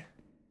in there?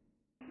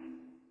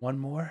 One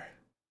more.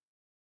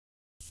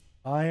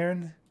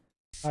 Iron,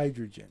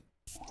 hydrogen,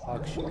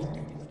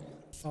 oxygen,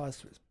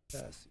 phosphorus,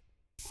 potassium,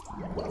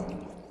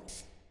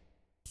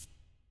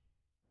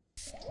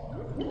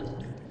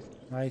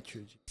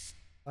 nitrogen,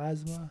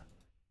 plasma,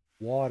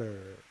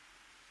 water.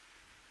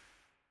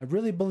 I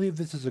really believe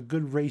this is a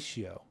good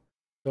ratio.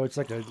 So it's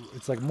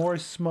like more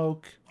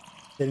smoke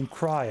than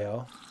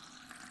cryo.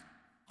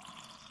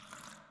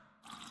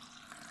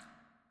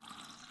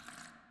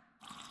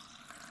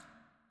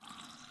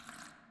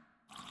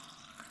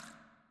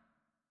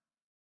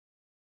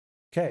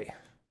 Okay.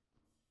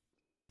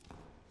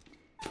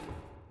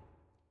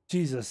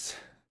 Jesus.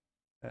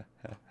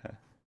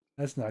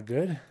 That's not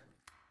good.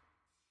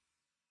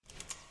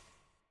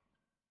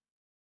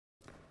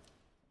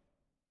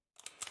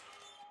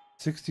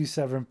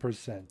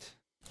 %67%.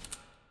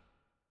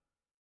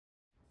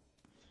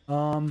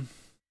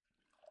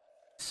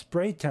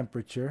 Spray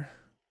temperature.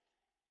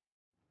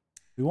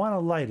 We want to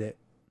light it.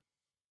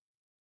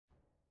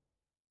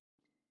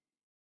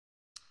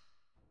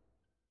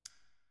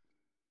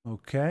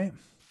 Okay.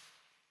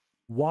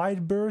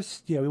 Wide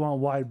burst? Yeah, we want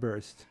wide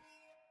burst.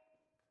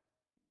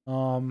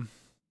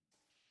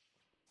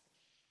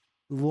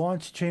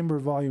 Launch chamber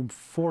volume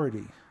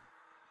 40.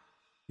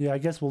 Yeah, I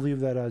guess we'll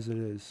leave that as it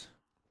is.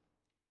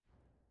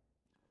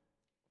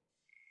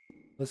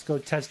 Let's go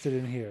test it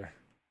in here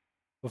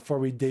before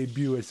we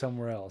debut it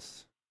somewhere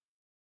else.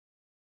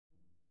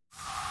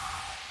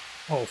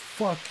 Oh,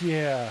 fuck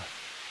yeah.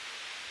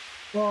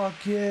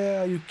 Fuck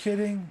yeah, are you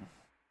kidding?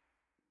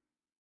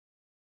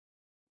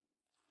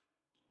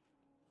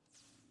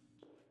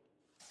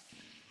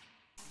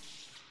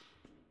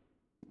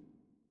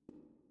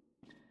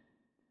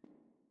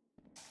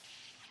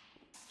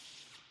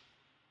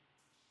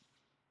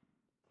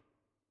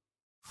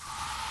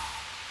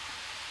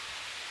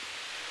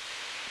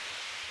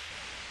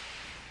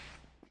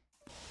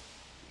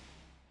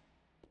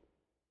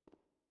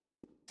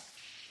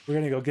 We're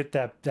gonna go get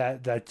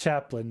that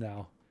chaplain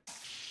now.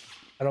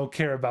 I don't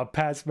care about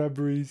past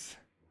memories.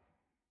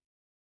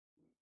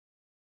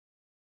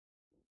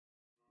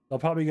 I'll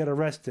probably get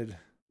arrested.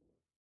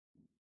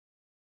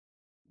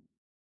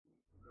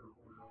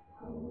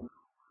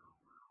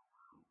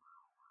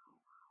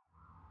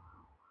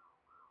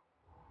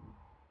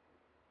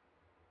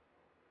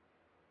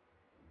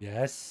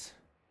 Yes.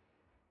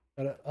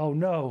 Oh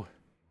no.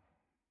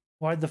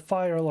 Why'd the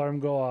fire alarm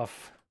go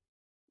off?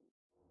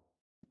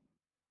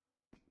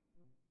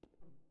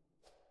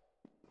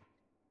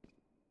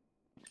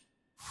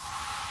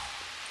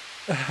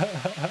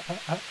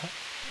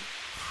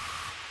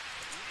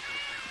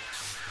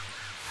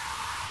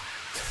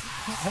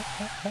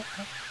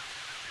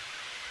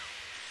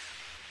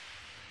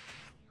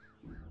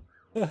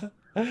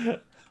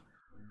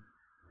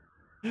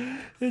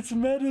 It's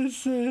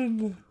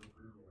medicine.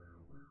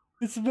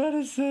 It's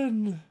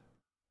medicine.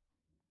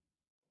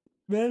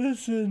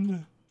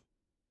 Medicine.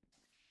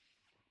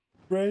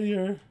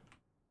 Prayer.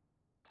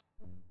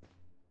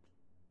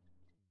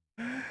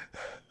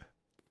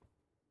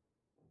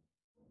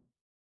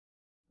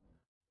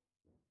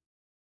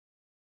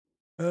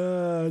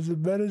 It's a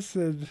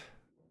medicine.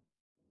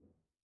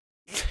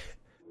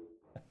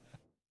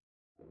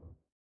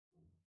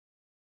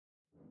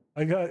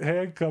 I got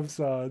handcuffs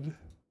on.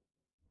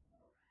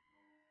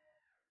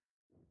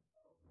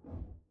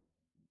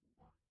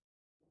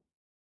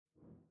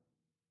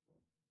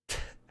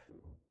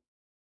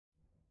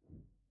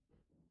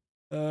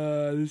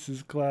 This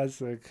is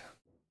classic.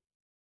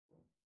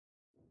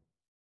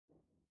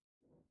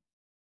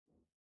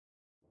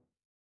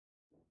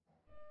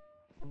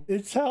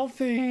 It's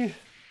healthy.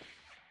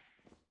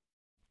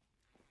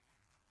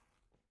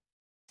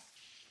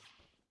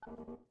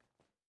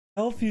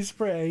 Healthy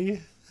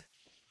spray.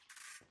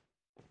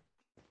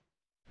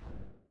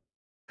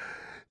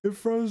 It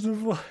froze the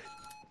blood.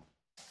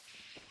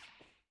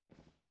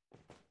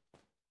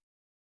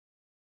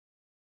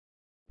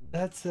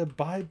 That's a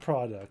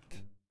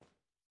byproduct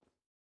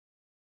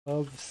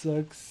of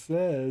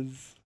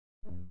success.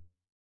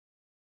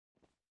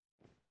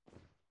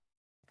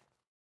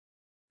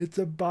 It's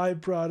a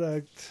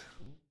byproduct.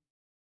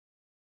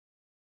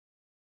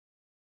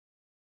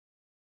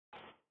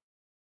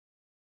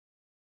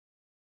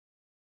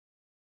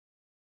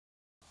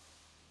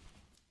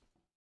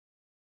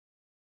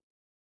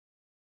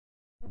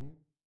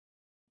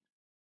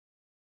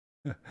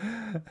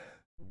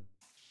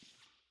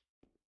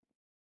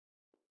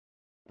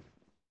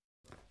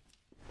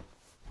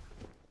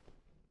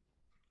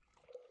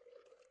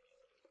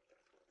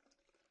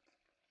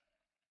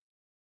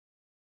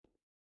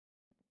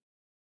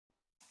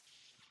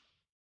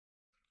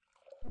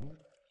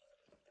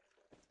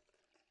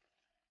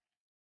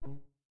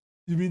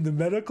 You mean the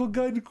medical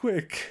gun?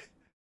 Quick.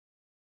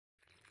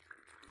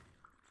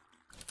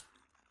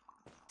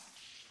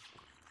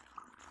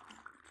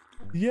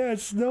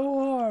 Yes, no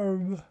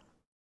harm.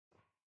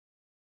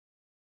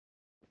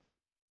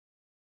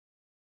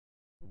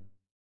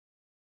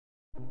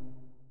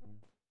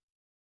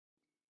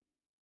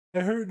 I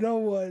hurt no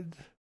one.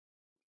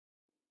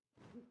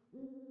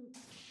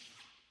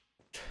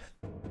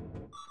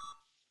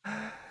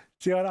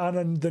 See,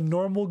 on the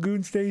normal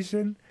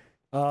Goonstation,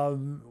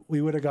 we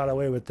would have got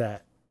away with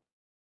that.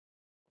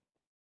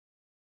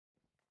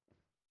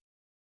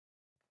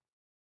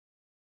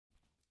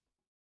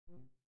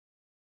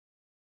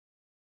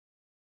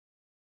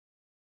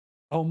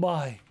 Oh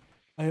my,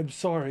 I am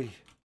sorry.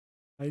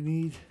 I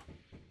need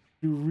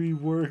to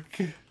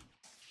rework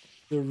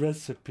the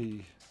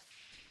recipe.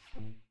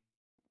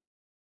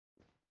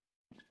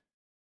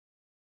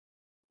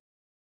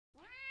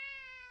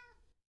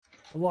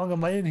 How long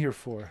am I in here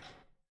for?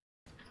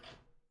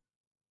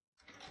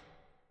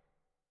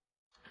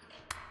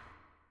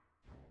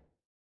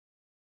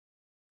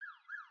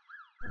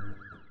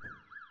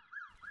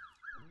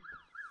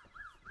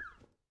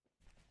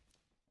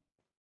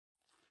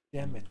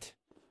 Damn it.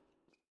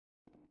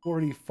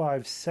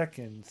 45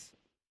 seconds.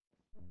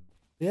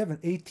 They have an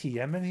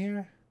ATM in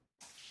here?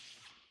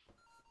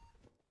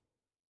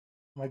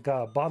 Oh my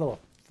god, a bottle of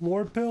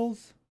floor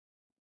pills?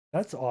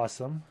 That's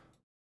awesome.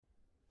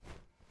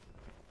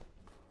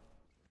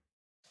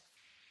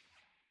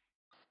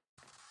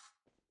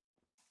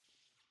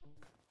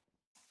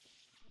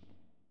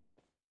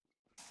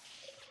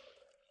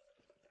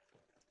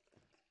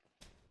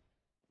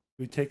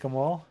 we take them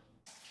all?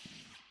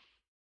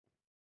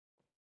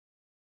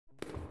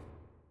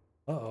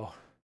 Uh-oh.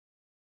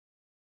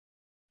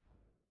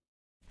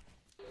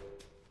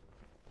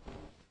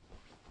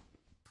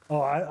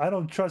 Oh, I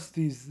don't trust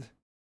the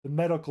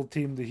medical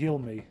team to heal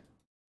me.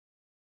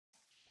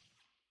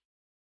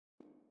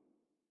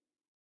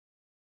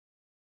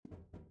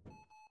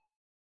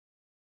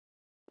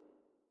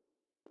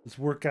 Let's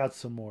work out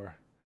some more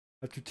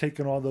after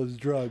taking all those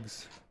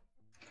drugs.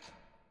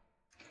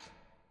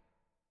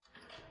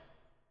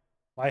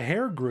 My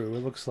hair grew, it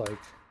looks like.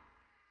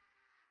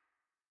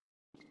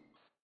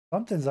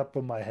 Something's up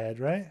in my head,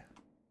 right?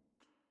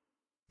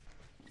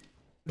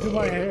 Look at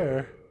my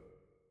hair.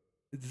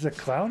 Is it a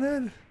clown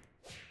head?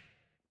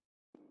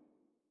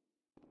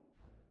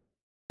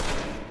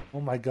 Oh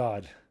my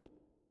god.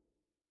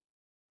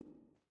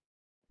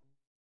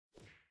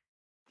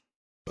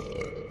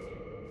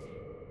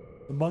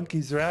 The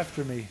monkeys are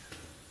after me.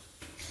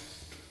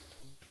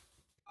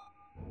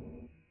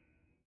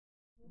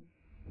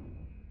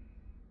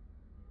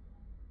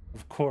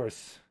 Of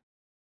course.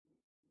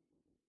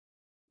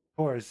 Of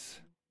course.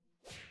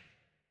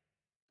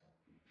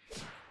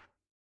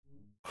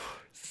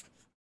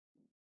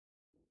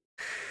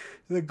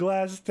 The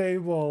glass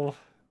table.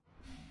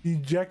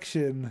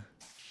 Ejection.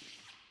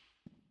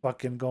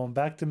 Fucking going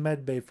back to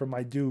medbay for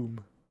my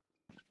doom.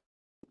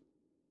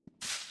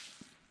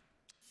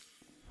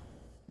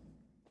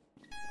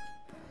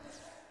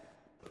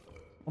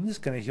 I'm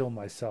just gonna heal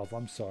myself.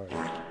 I'm sorry.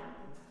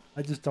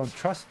 I just don't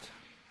trust.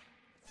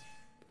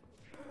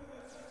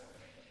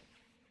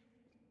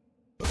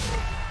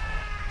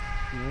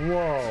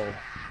 Whoa.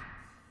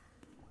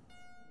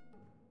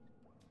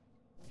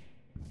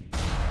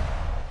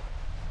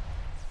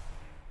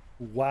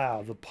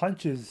 Wow, the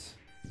punches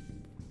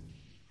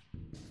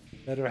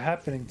that are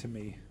happening to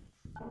me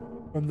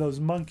from those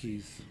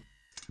monkeys.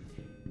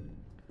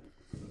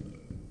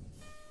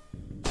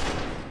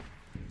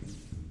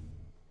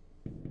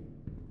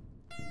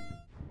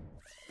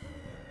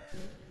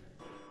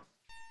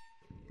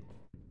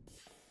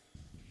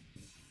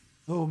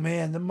 Oh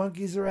man, the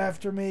monkeys are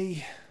after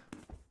me.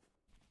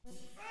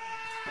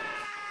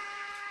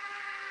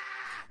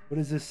 What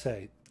does this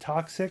say?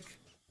 Toxic?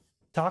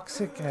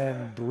 Toxic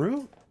and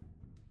brute?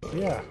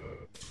 Yeah.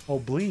 Oh,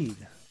 bleed.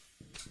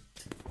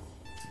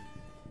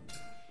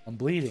 I'm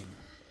bleeding.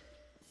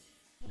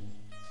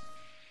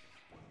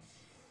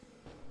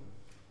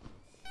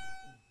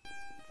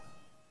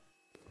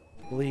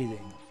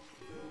 Bleeding.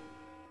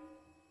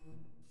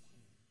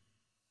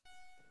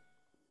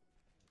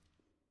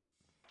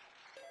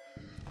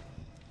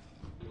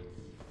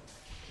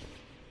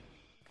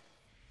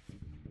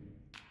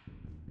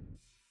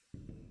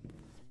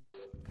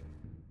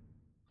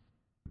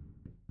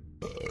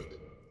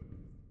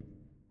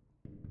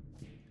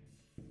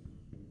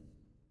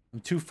 I'm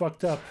too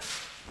fucked up.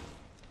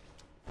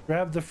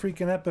 Grab the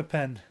freaking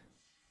EpiPen.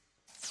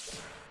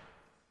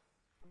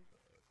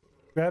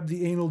 Grab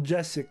the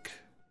analgesic.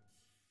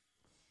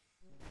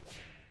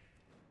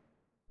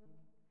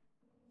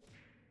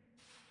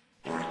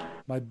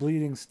 My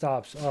bleeding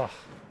stops. Oh,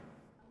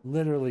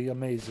 literally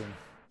amazing.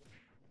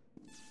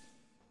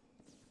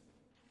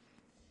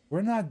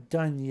 We're not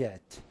done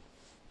yet.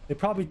 They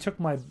probably took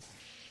my...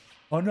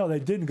 Oh no, they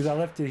didn't because I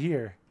left it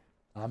here.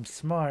 I'm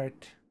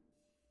smart.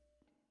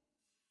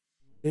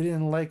 They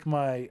didn't like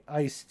my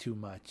ice too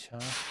much,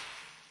 huh?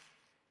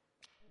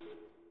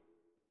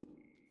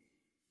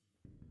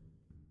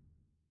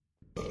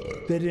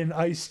 They didn't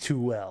ice too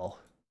well.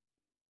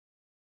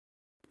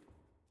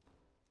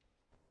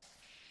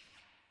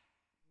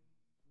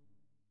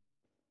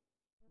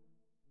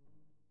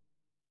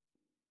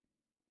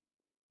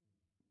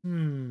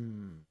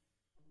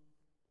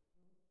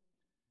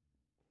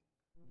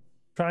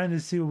 Trying to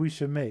see what we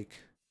should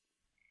make.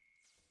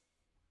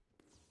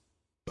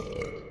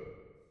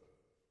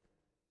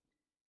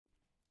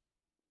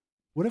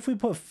 What if we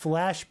put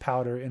flash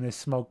powder in a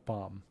smoke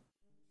bomb?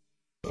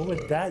 What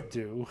would that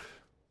do?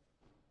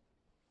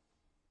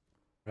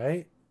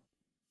 Right?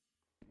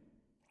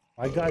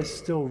 My guy's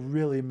still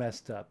really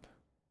messed up.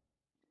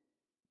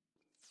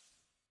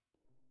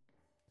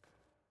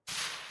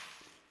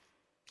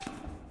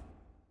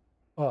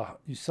 Oh,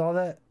 you saw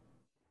that?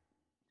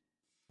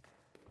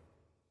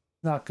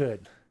 Not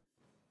good.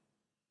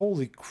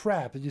 Holy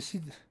crap, did you see?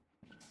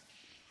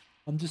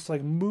 I'm just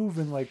like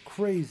moving like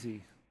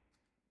crazy.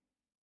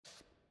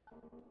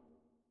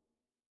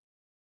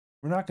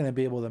 We're not going to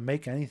be able to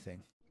make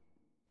anything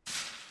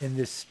in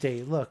this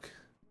state. Look.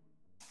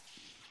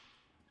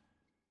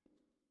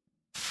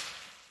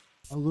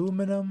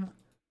 Aluminum,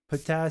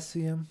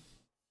 potassium,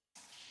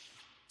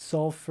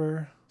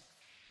 sulfur.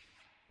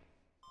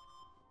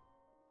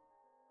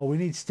 Oh, we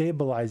need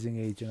stabilizing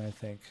agent, I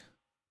think.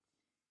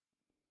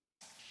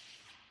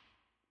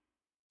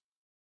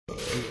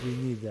 We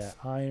need that.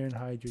 Iron,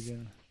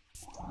 hydrogen,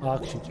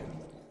 oxygen.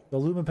 The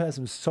aluminum,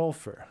 potassium,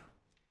 sulfur.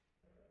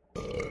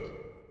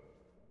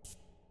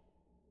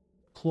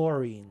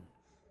 Chlorine.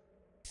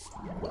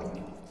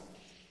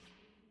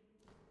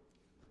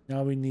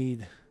 Now we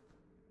need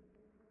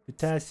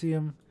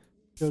potassium,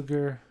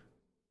 sugar,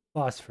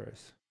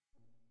 phosphorus.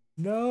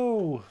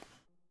 No!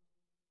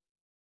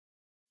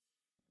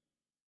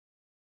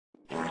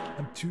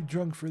 I'm too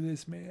drunk for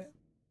this, man.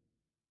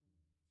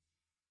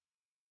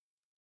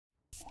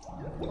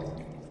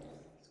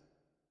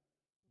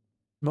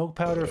 Smoke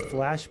powder,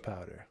 flash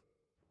powder.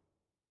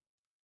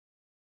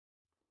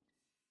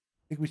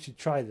 I think we should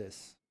try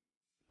this.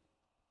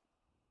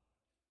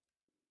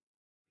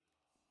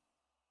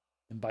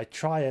 And by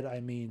try it, I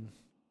mean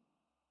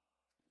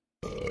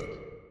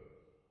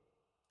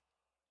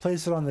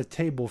place it on the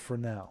table for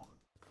now.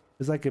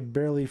 Because I could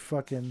barely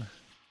fucking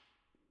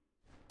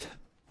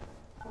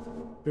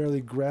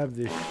barely grab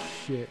this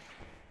shit.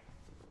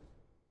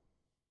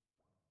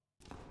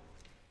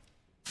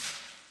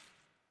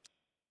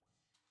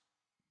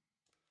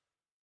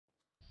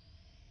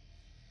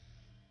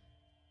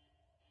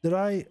 Did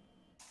I...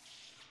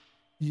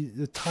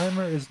 The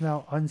timer is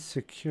now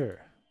unsecure.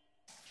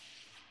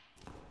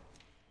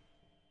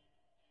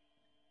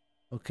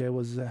 Okay,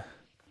 was that...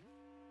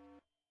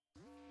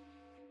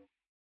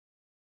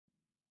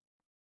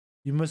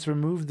 You must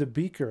remove the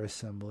beaker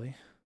assembly.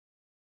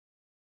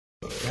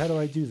 How do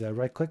I do that?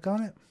 Right click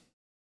on it?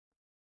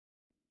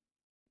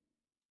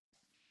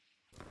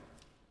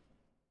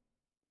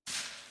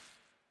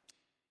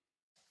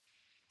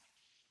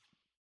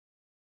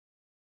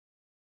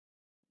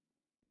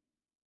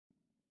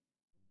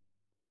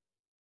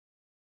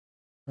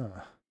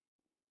 Huh.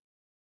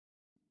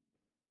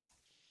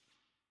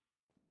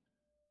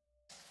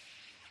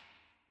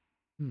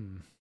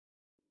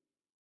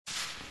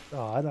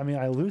 Odd. I mean,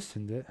 I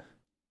loosened it.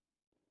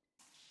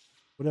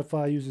 What if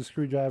I use a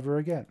screwdriver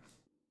again?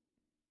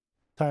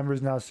 Timer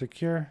is now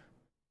secure.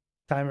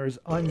 Timer is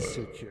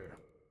unsecure.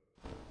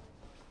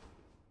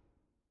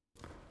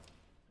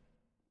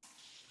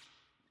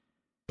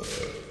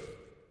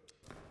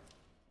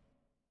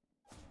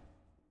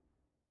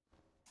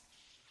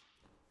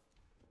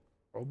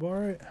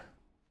 Crowbar it?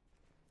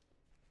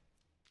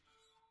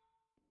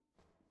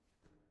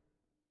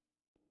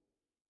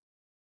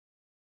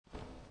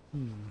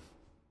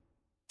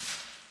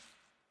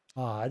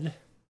 Odd.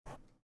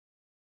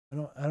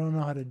 I don't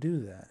know how to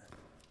do that.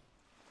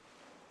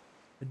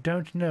 I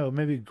don't know.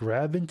 Maybe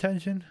grab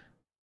intention?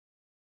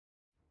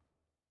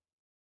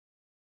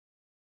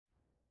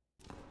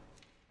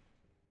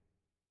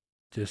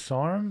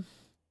 Disarm?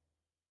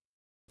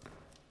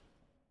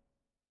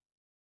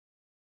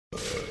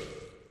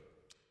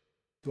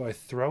 Do I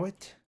throw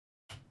it?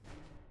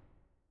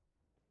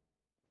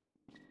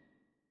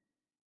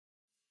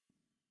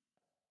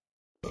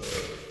 I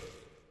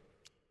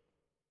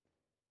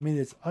mean,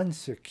 it's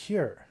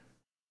unsecure.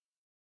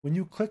 When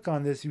you click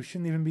on this, you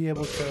shouldn't even be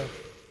able to...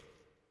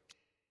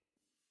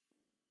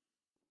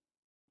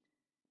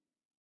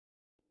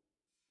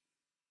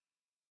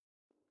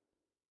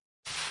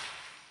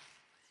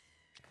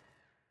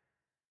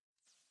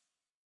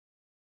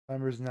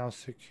 Timer is now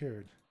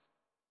secured.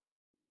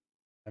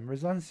 Timer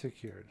is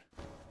unsecured.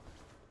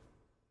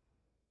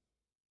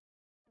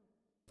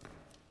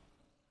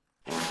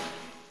 I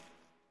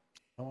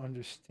don't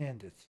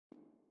understand it.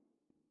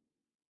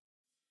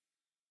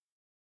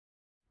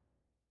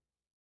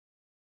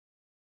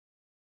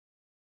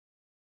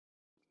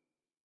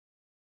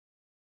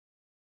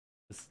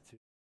 Let's do...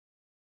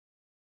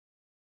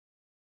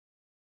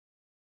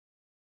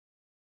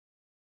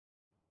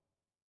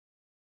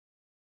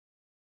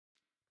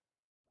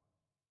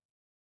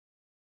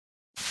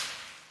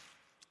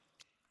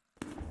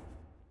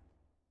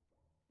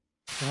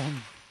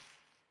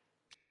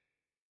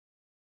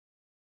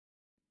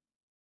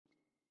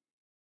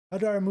 How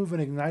do I remove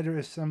an igniter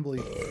assembly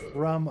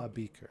from a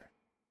beaker?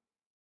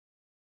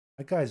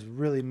 That guy's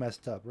really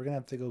messed up. We're gonna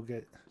have to go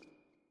get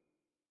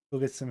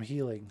some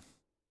healing.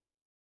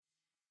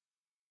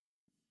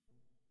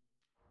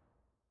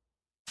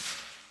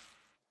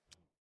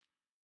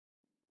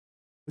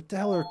 What the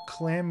hell are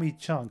clammy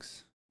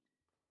chunks?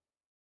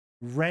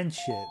 Wrench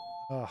it.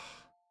 Ugh.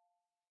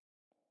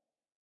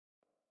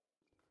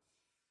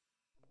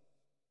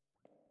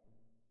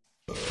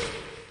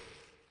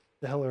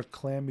 The hell are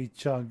clammy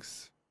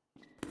chunks?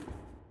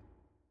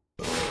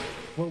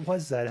 What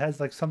was that? It has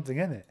like something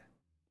in it.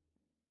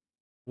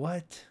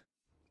 What?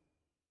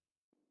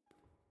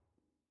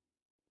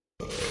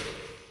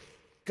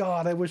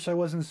 God, I wish I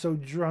wasn't so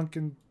drunk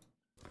and...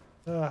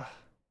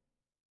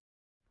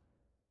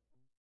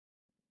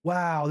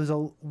 Wow, there's a...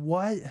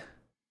 What?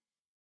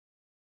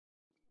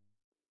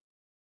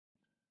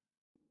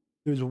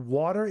 There's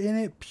water in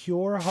it,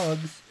 pure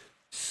hugs,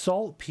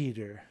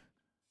 saltpeter.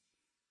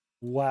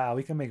 Wow,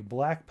 we can make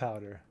black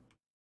powder.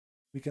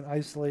 We can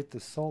isolate the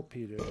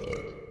saltpeter.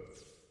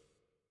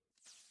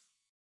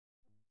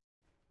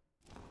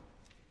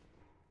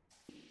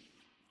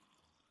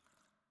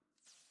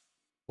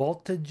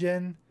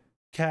 Voltagen,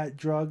 cat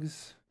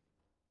drugs,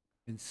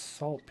 and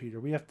saltpeter.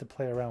 We have to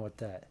play around with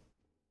that.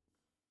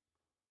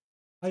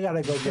 I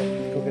gotta go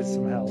get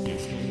some help.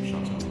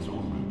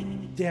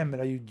 Damn it,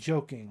 are you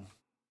joking?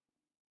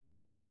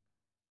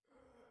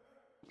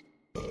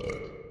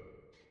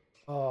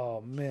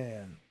 Oh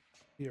man,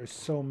 you're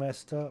so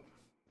messed up.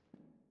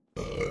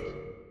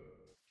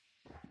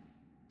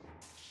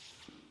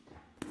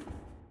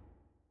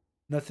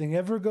 Nothing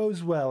ever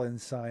goes well in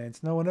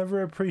science. No one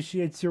ever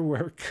appreciates your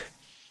work.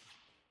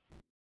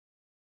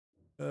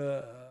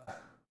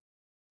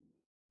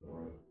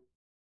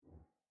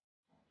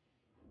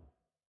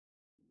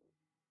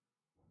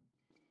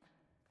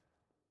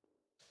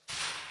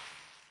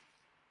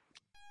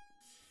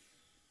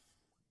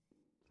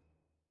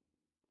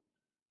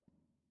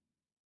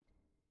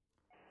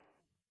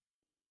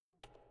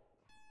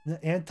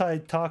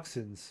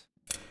 Antitoxins.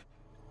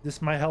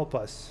 This might help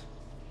us.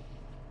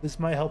 This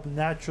might help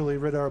naturally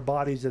rid our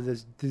bodies of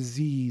this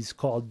disease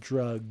called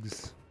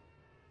drugs.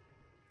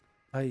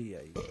 Ay,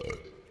 ay.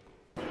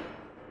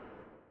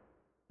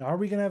 Now, are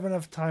we going to have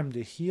enough time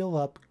to heal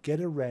up, get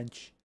a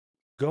wrench,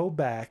 go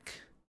back,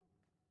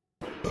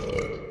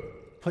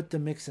 put the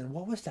mix in?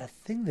 What was that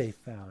thing they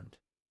found?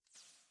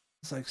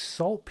 It's like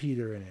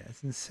saltpeter in it.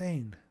 It's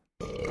insane.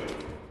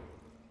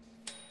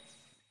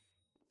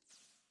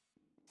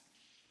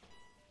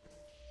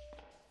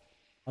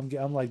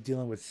 I'm like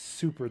dealing with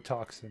super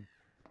toxin.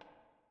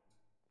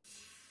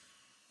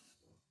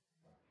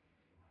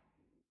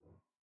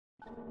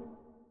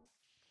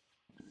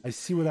 I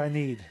see what I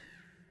need.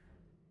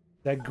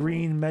 That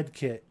green med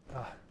kit.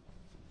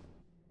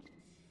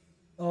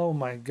 Oh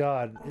my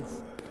god.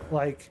 It's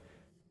like,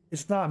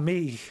 it's not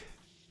me.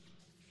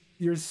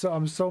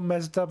 I'm so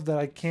messed up that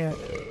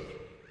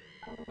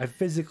I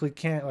physically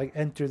can't like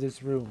enter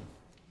this room.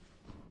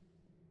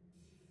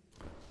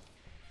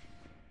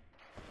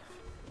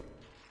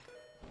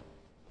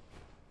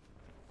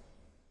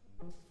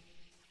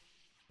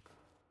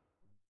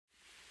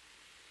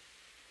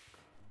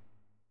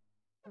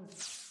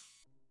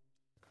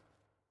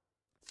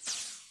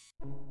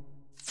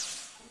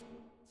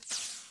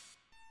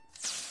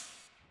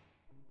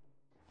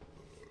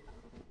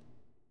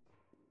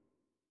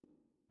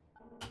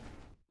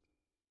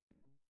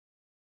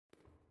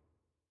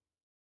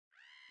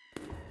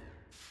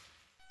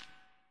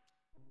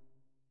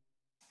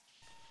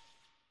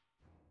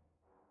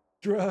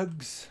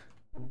 Drugs.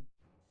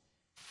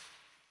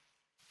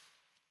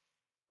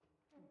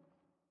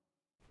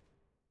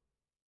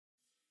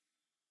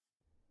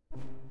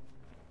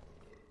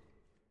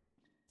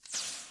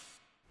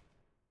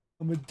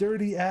 I'm a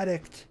dirty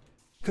addict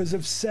because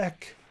of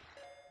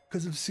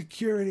because of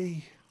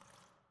security.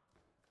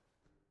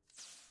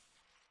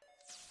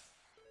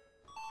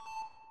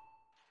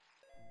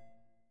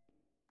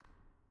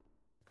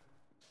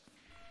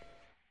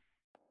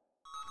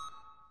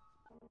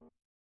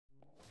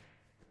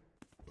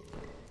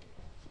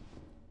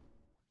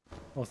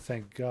 Oh,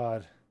 thank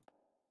God.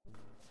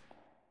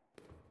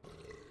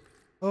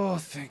 Oh,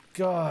 thank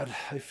God.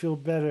 I feel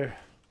better.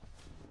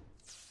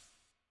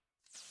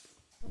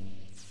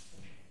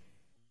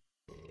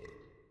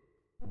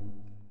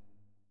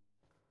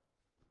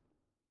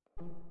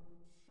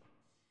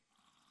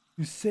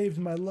 You saved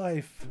my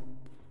life.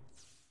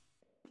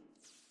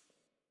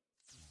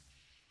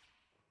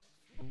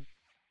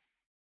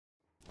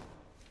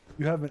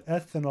 You have an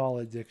ethanol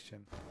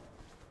addiction.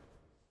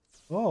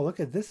 Oh, look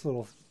at this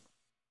little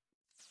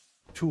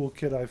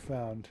toolkit I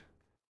found.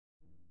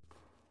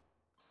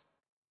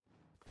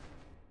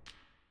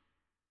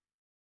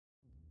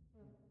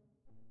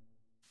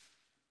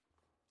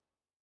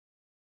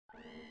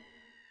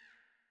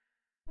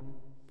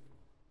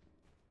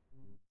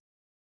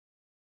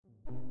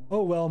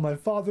 Oh well, my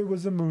father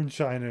was a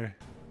moonshiner.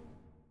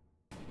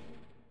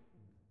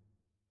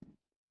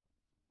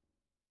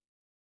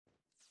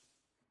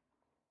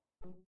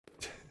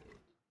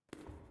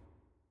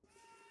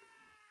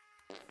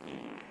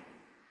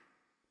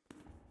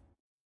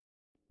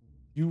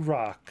 You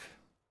rock.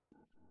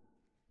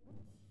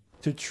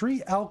 To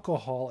treat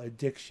alcohol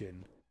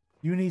addiction,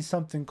 you need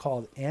something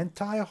called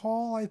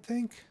anti-hol, I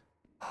think.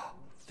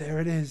 There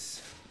it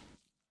is.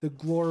 The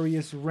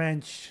glorious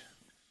wrench.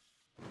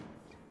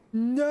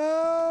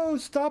 No!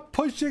 Stop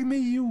pushing me,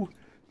 you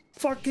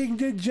fucking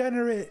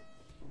degenerate!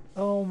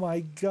 Oh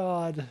my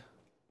God.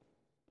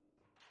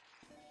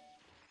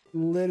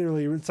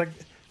 Literally, it's like,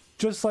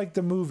 just like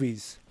the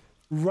movies.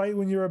 Right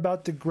when you're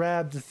about to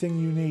grab the thing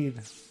you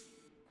need.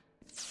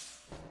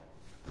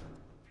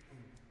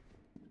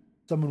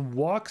 Someone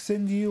walks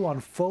into you on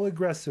full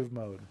aggressive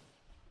mode.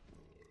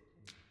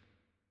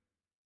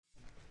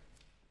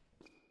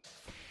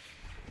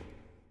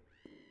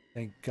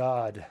 Thank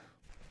God.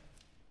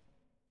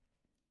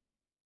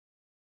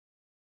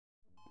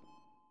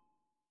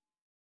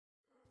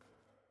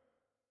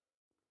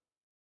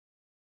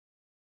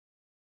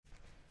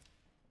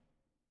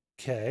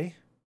 Okay.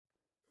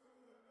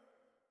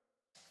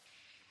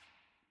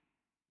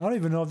 I don't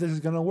even know if this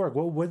is gonna work.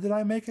 What did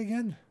I make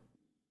again?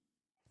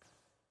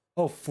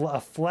 Oh, a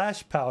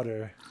flash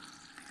powder.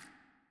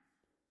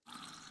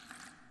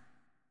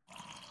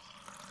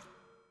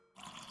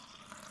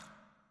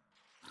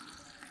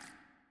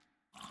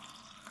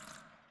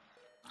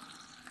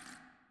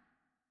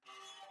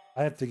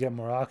 I have to get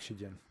more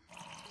oxygen.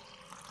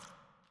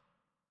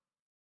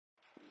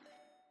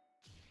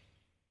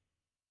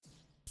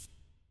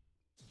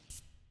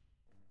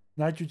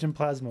 Nitrogen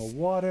plasma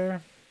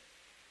water.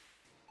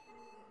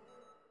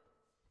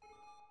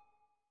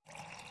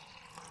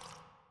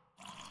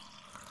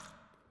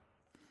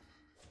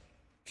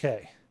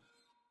 Okay.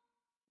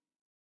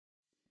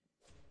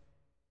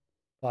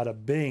 Bada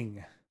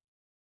bing.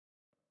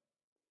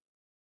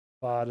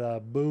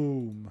 Bada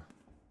boom.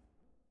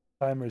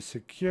 Timer is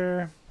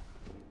secure.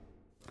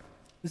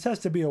 This has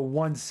to be a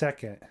 1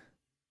 second.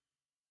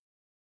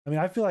 I mean,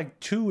 I feel like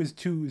 2 is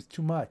too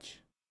much.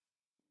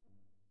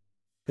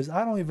 Because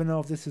I don't even know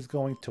if this is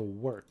going to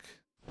work.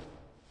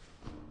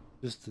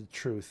 Just the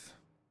truth.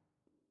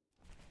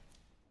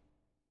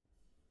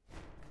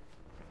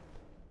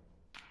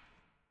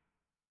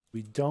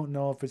 We don't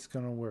know if it's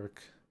going to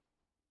work.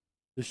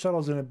 The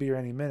shuttle's going to be here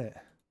any minute.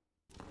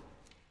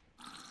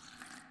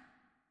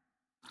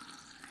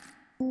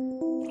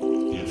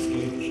 The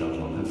escape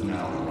shuttle has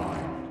now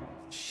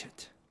arrived.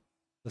 Shit.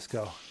 Let's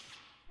go.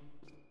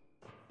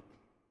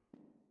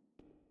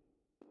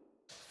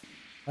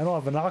 I don't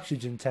have an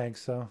oxygen tank,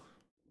 so...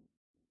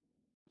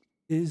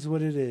 Is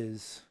what it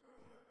is.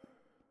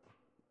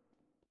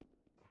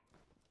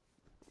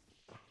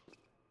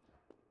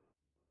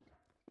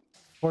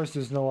 Of course,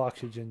 there's no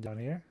oxygen down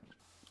here.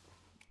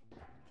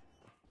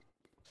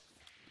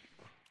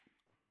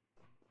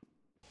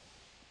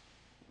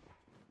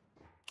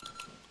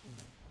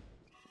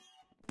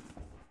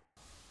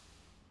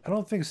 I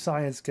don't think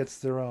science gets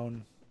their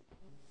own.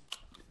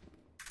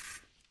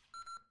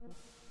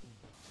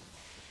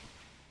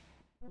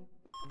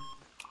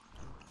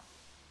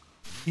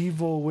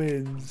 Evil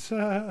wins.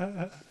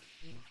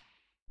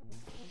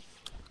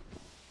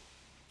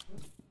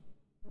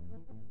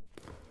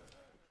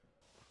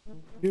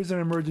 Here's an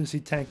emergency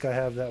tank I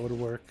have that would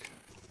work.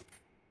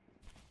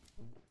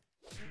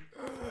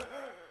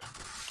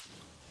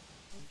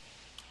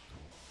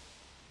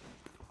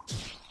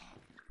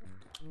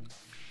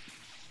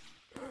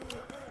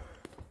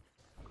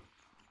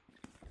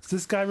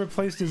 This guy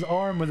replaced his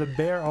arm with a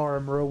bear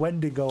arm or a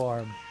Wendigo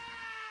arm.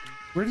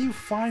 Where do you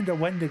find a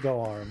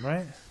Wendigo arm,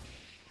 right?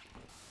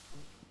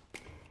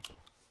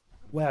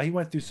 Wow, he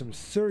went through some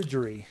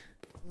surgery.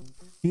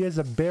 He has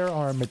a bear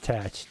arm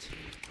attached.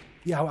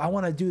 Yeah, I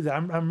want to do that.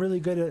 I'm really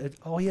good at it.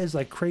 Oh, he has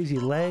like crazy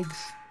legs.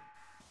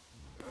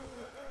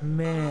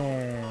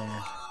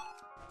 Man.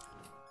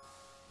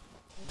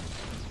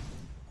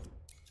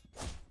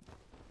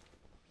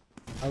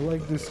 I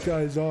like this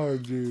guy's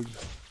arm, dude.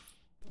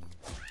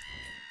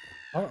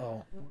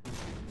 Uh-oh.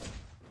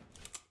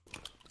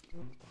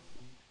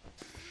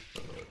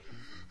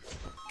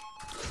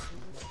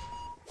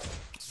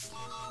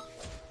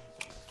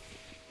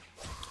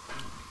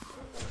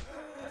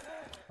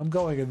 I'm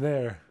going in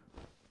there.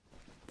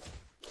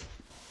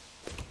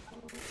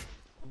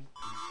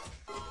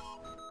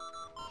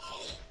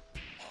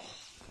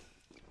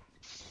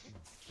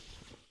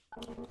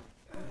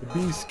 The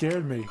bee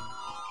scared me.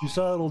 You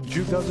saw that little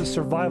juke? That was a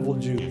survival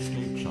juke. The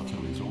escape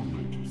shuttle is en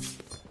route.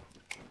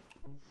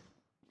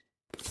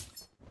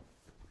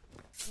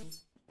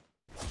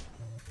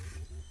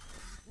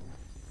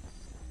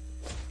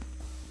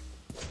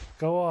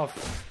 Go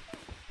off.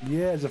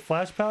 Yeah, is it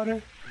flash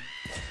powder?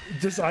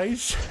 Just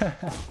ice?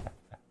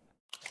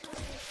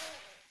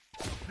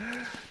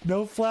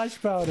 No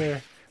flash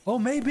powder. Oh,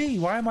 maybe.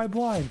 Why am I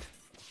blind?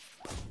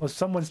 Oh,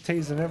 someone's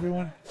tasing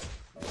everyone.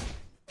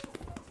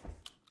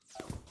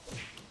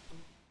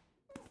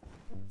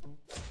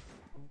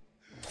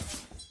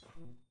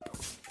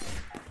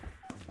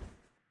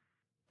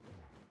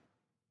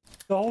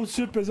 The whole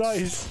ship is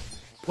ice.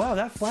 Wow,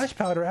 that flash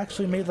powder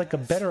actually made like a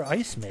better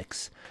ice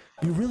mix.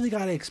 You really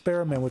got to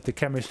experiment with the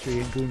chemistry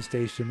in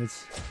Goonstation.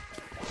 It's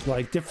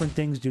like different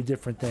things do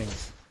different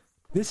things.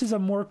 This is a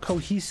more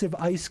cohesive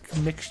ice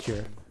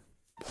mixture.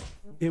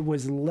 It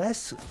was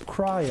less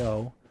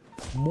cryo,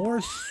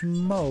 more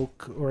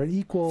smoke, or an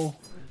equal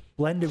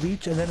blend of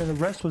each, and then the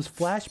rest was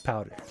flash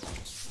powder.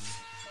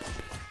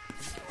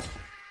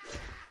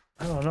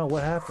 I don't know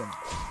what happened.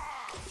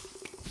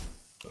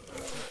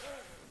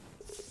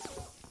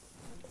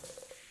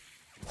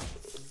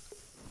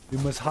 We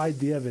must hide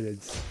the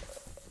evidence.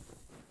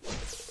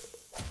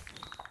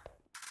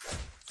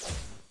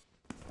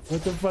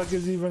 What the fuck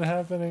is even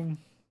happening?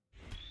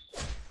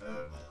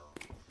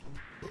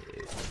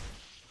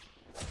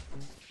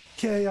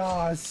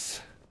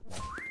 Chaos.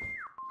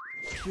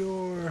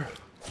 Pure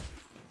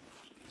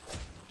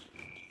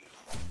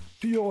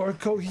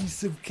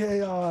cohesive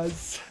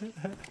chaos.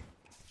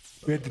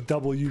 We had to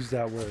double use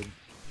that word.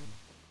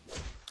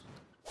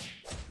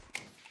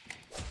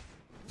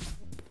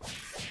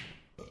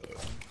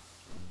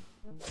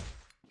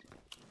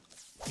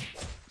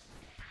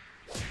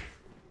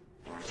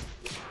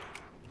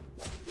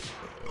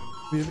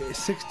 We have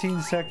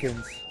 16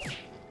 seconds.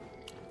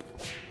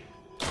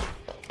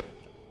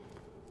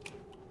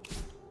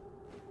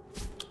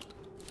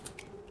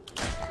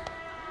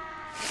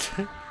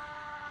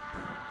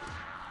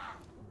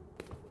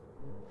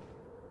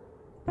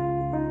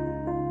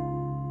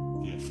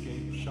 The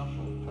escape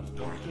shuttle has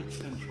docked at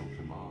Central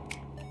Command.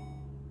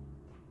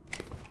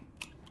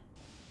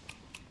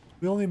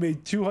 We only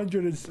made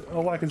 200 and...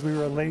 Oh, why? Because we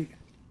were late.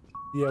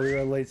 Yeah, we were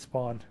a late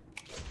spawn.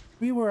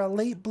 We were a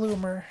late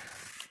bloomer.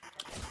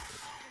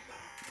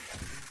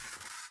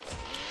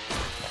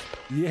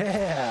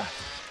 Yeah!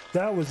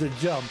 That was a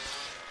jump.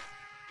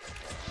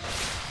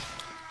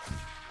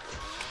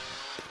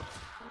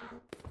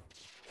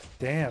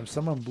 Damn,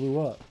 someone blew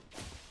up.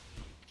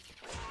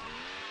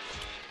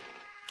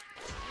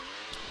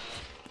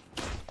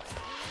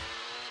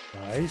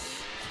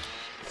 Nice.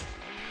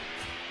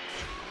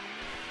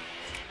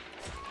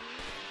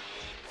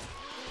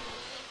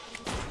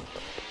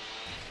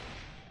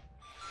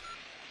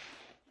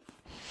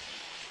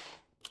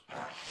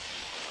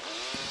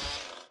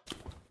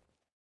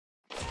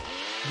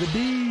 The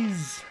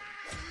bees.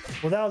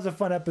 Well, that was a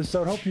fun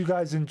episode. Hope you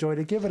guys enjoyed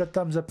it. Give it a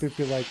thumbs up if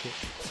you like it.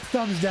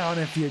 Thumbs down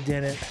if you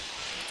didn't.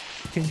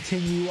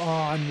 Continue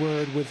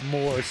onward with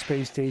more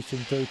Space Station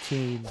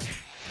 13.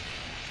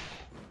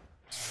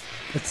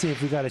 Let's see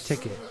if we got a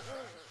ticket.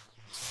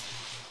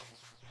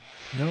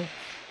 Nope.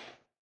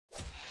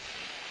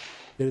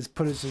 They just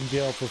put us in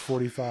jail for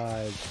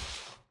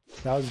 45.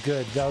 That was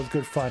good. That was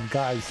good fun.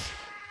 Guys,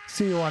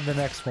 see you on the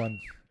next one.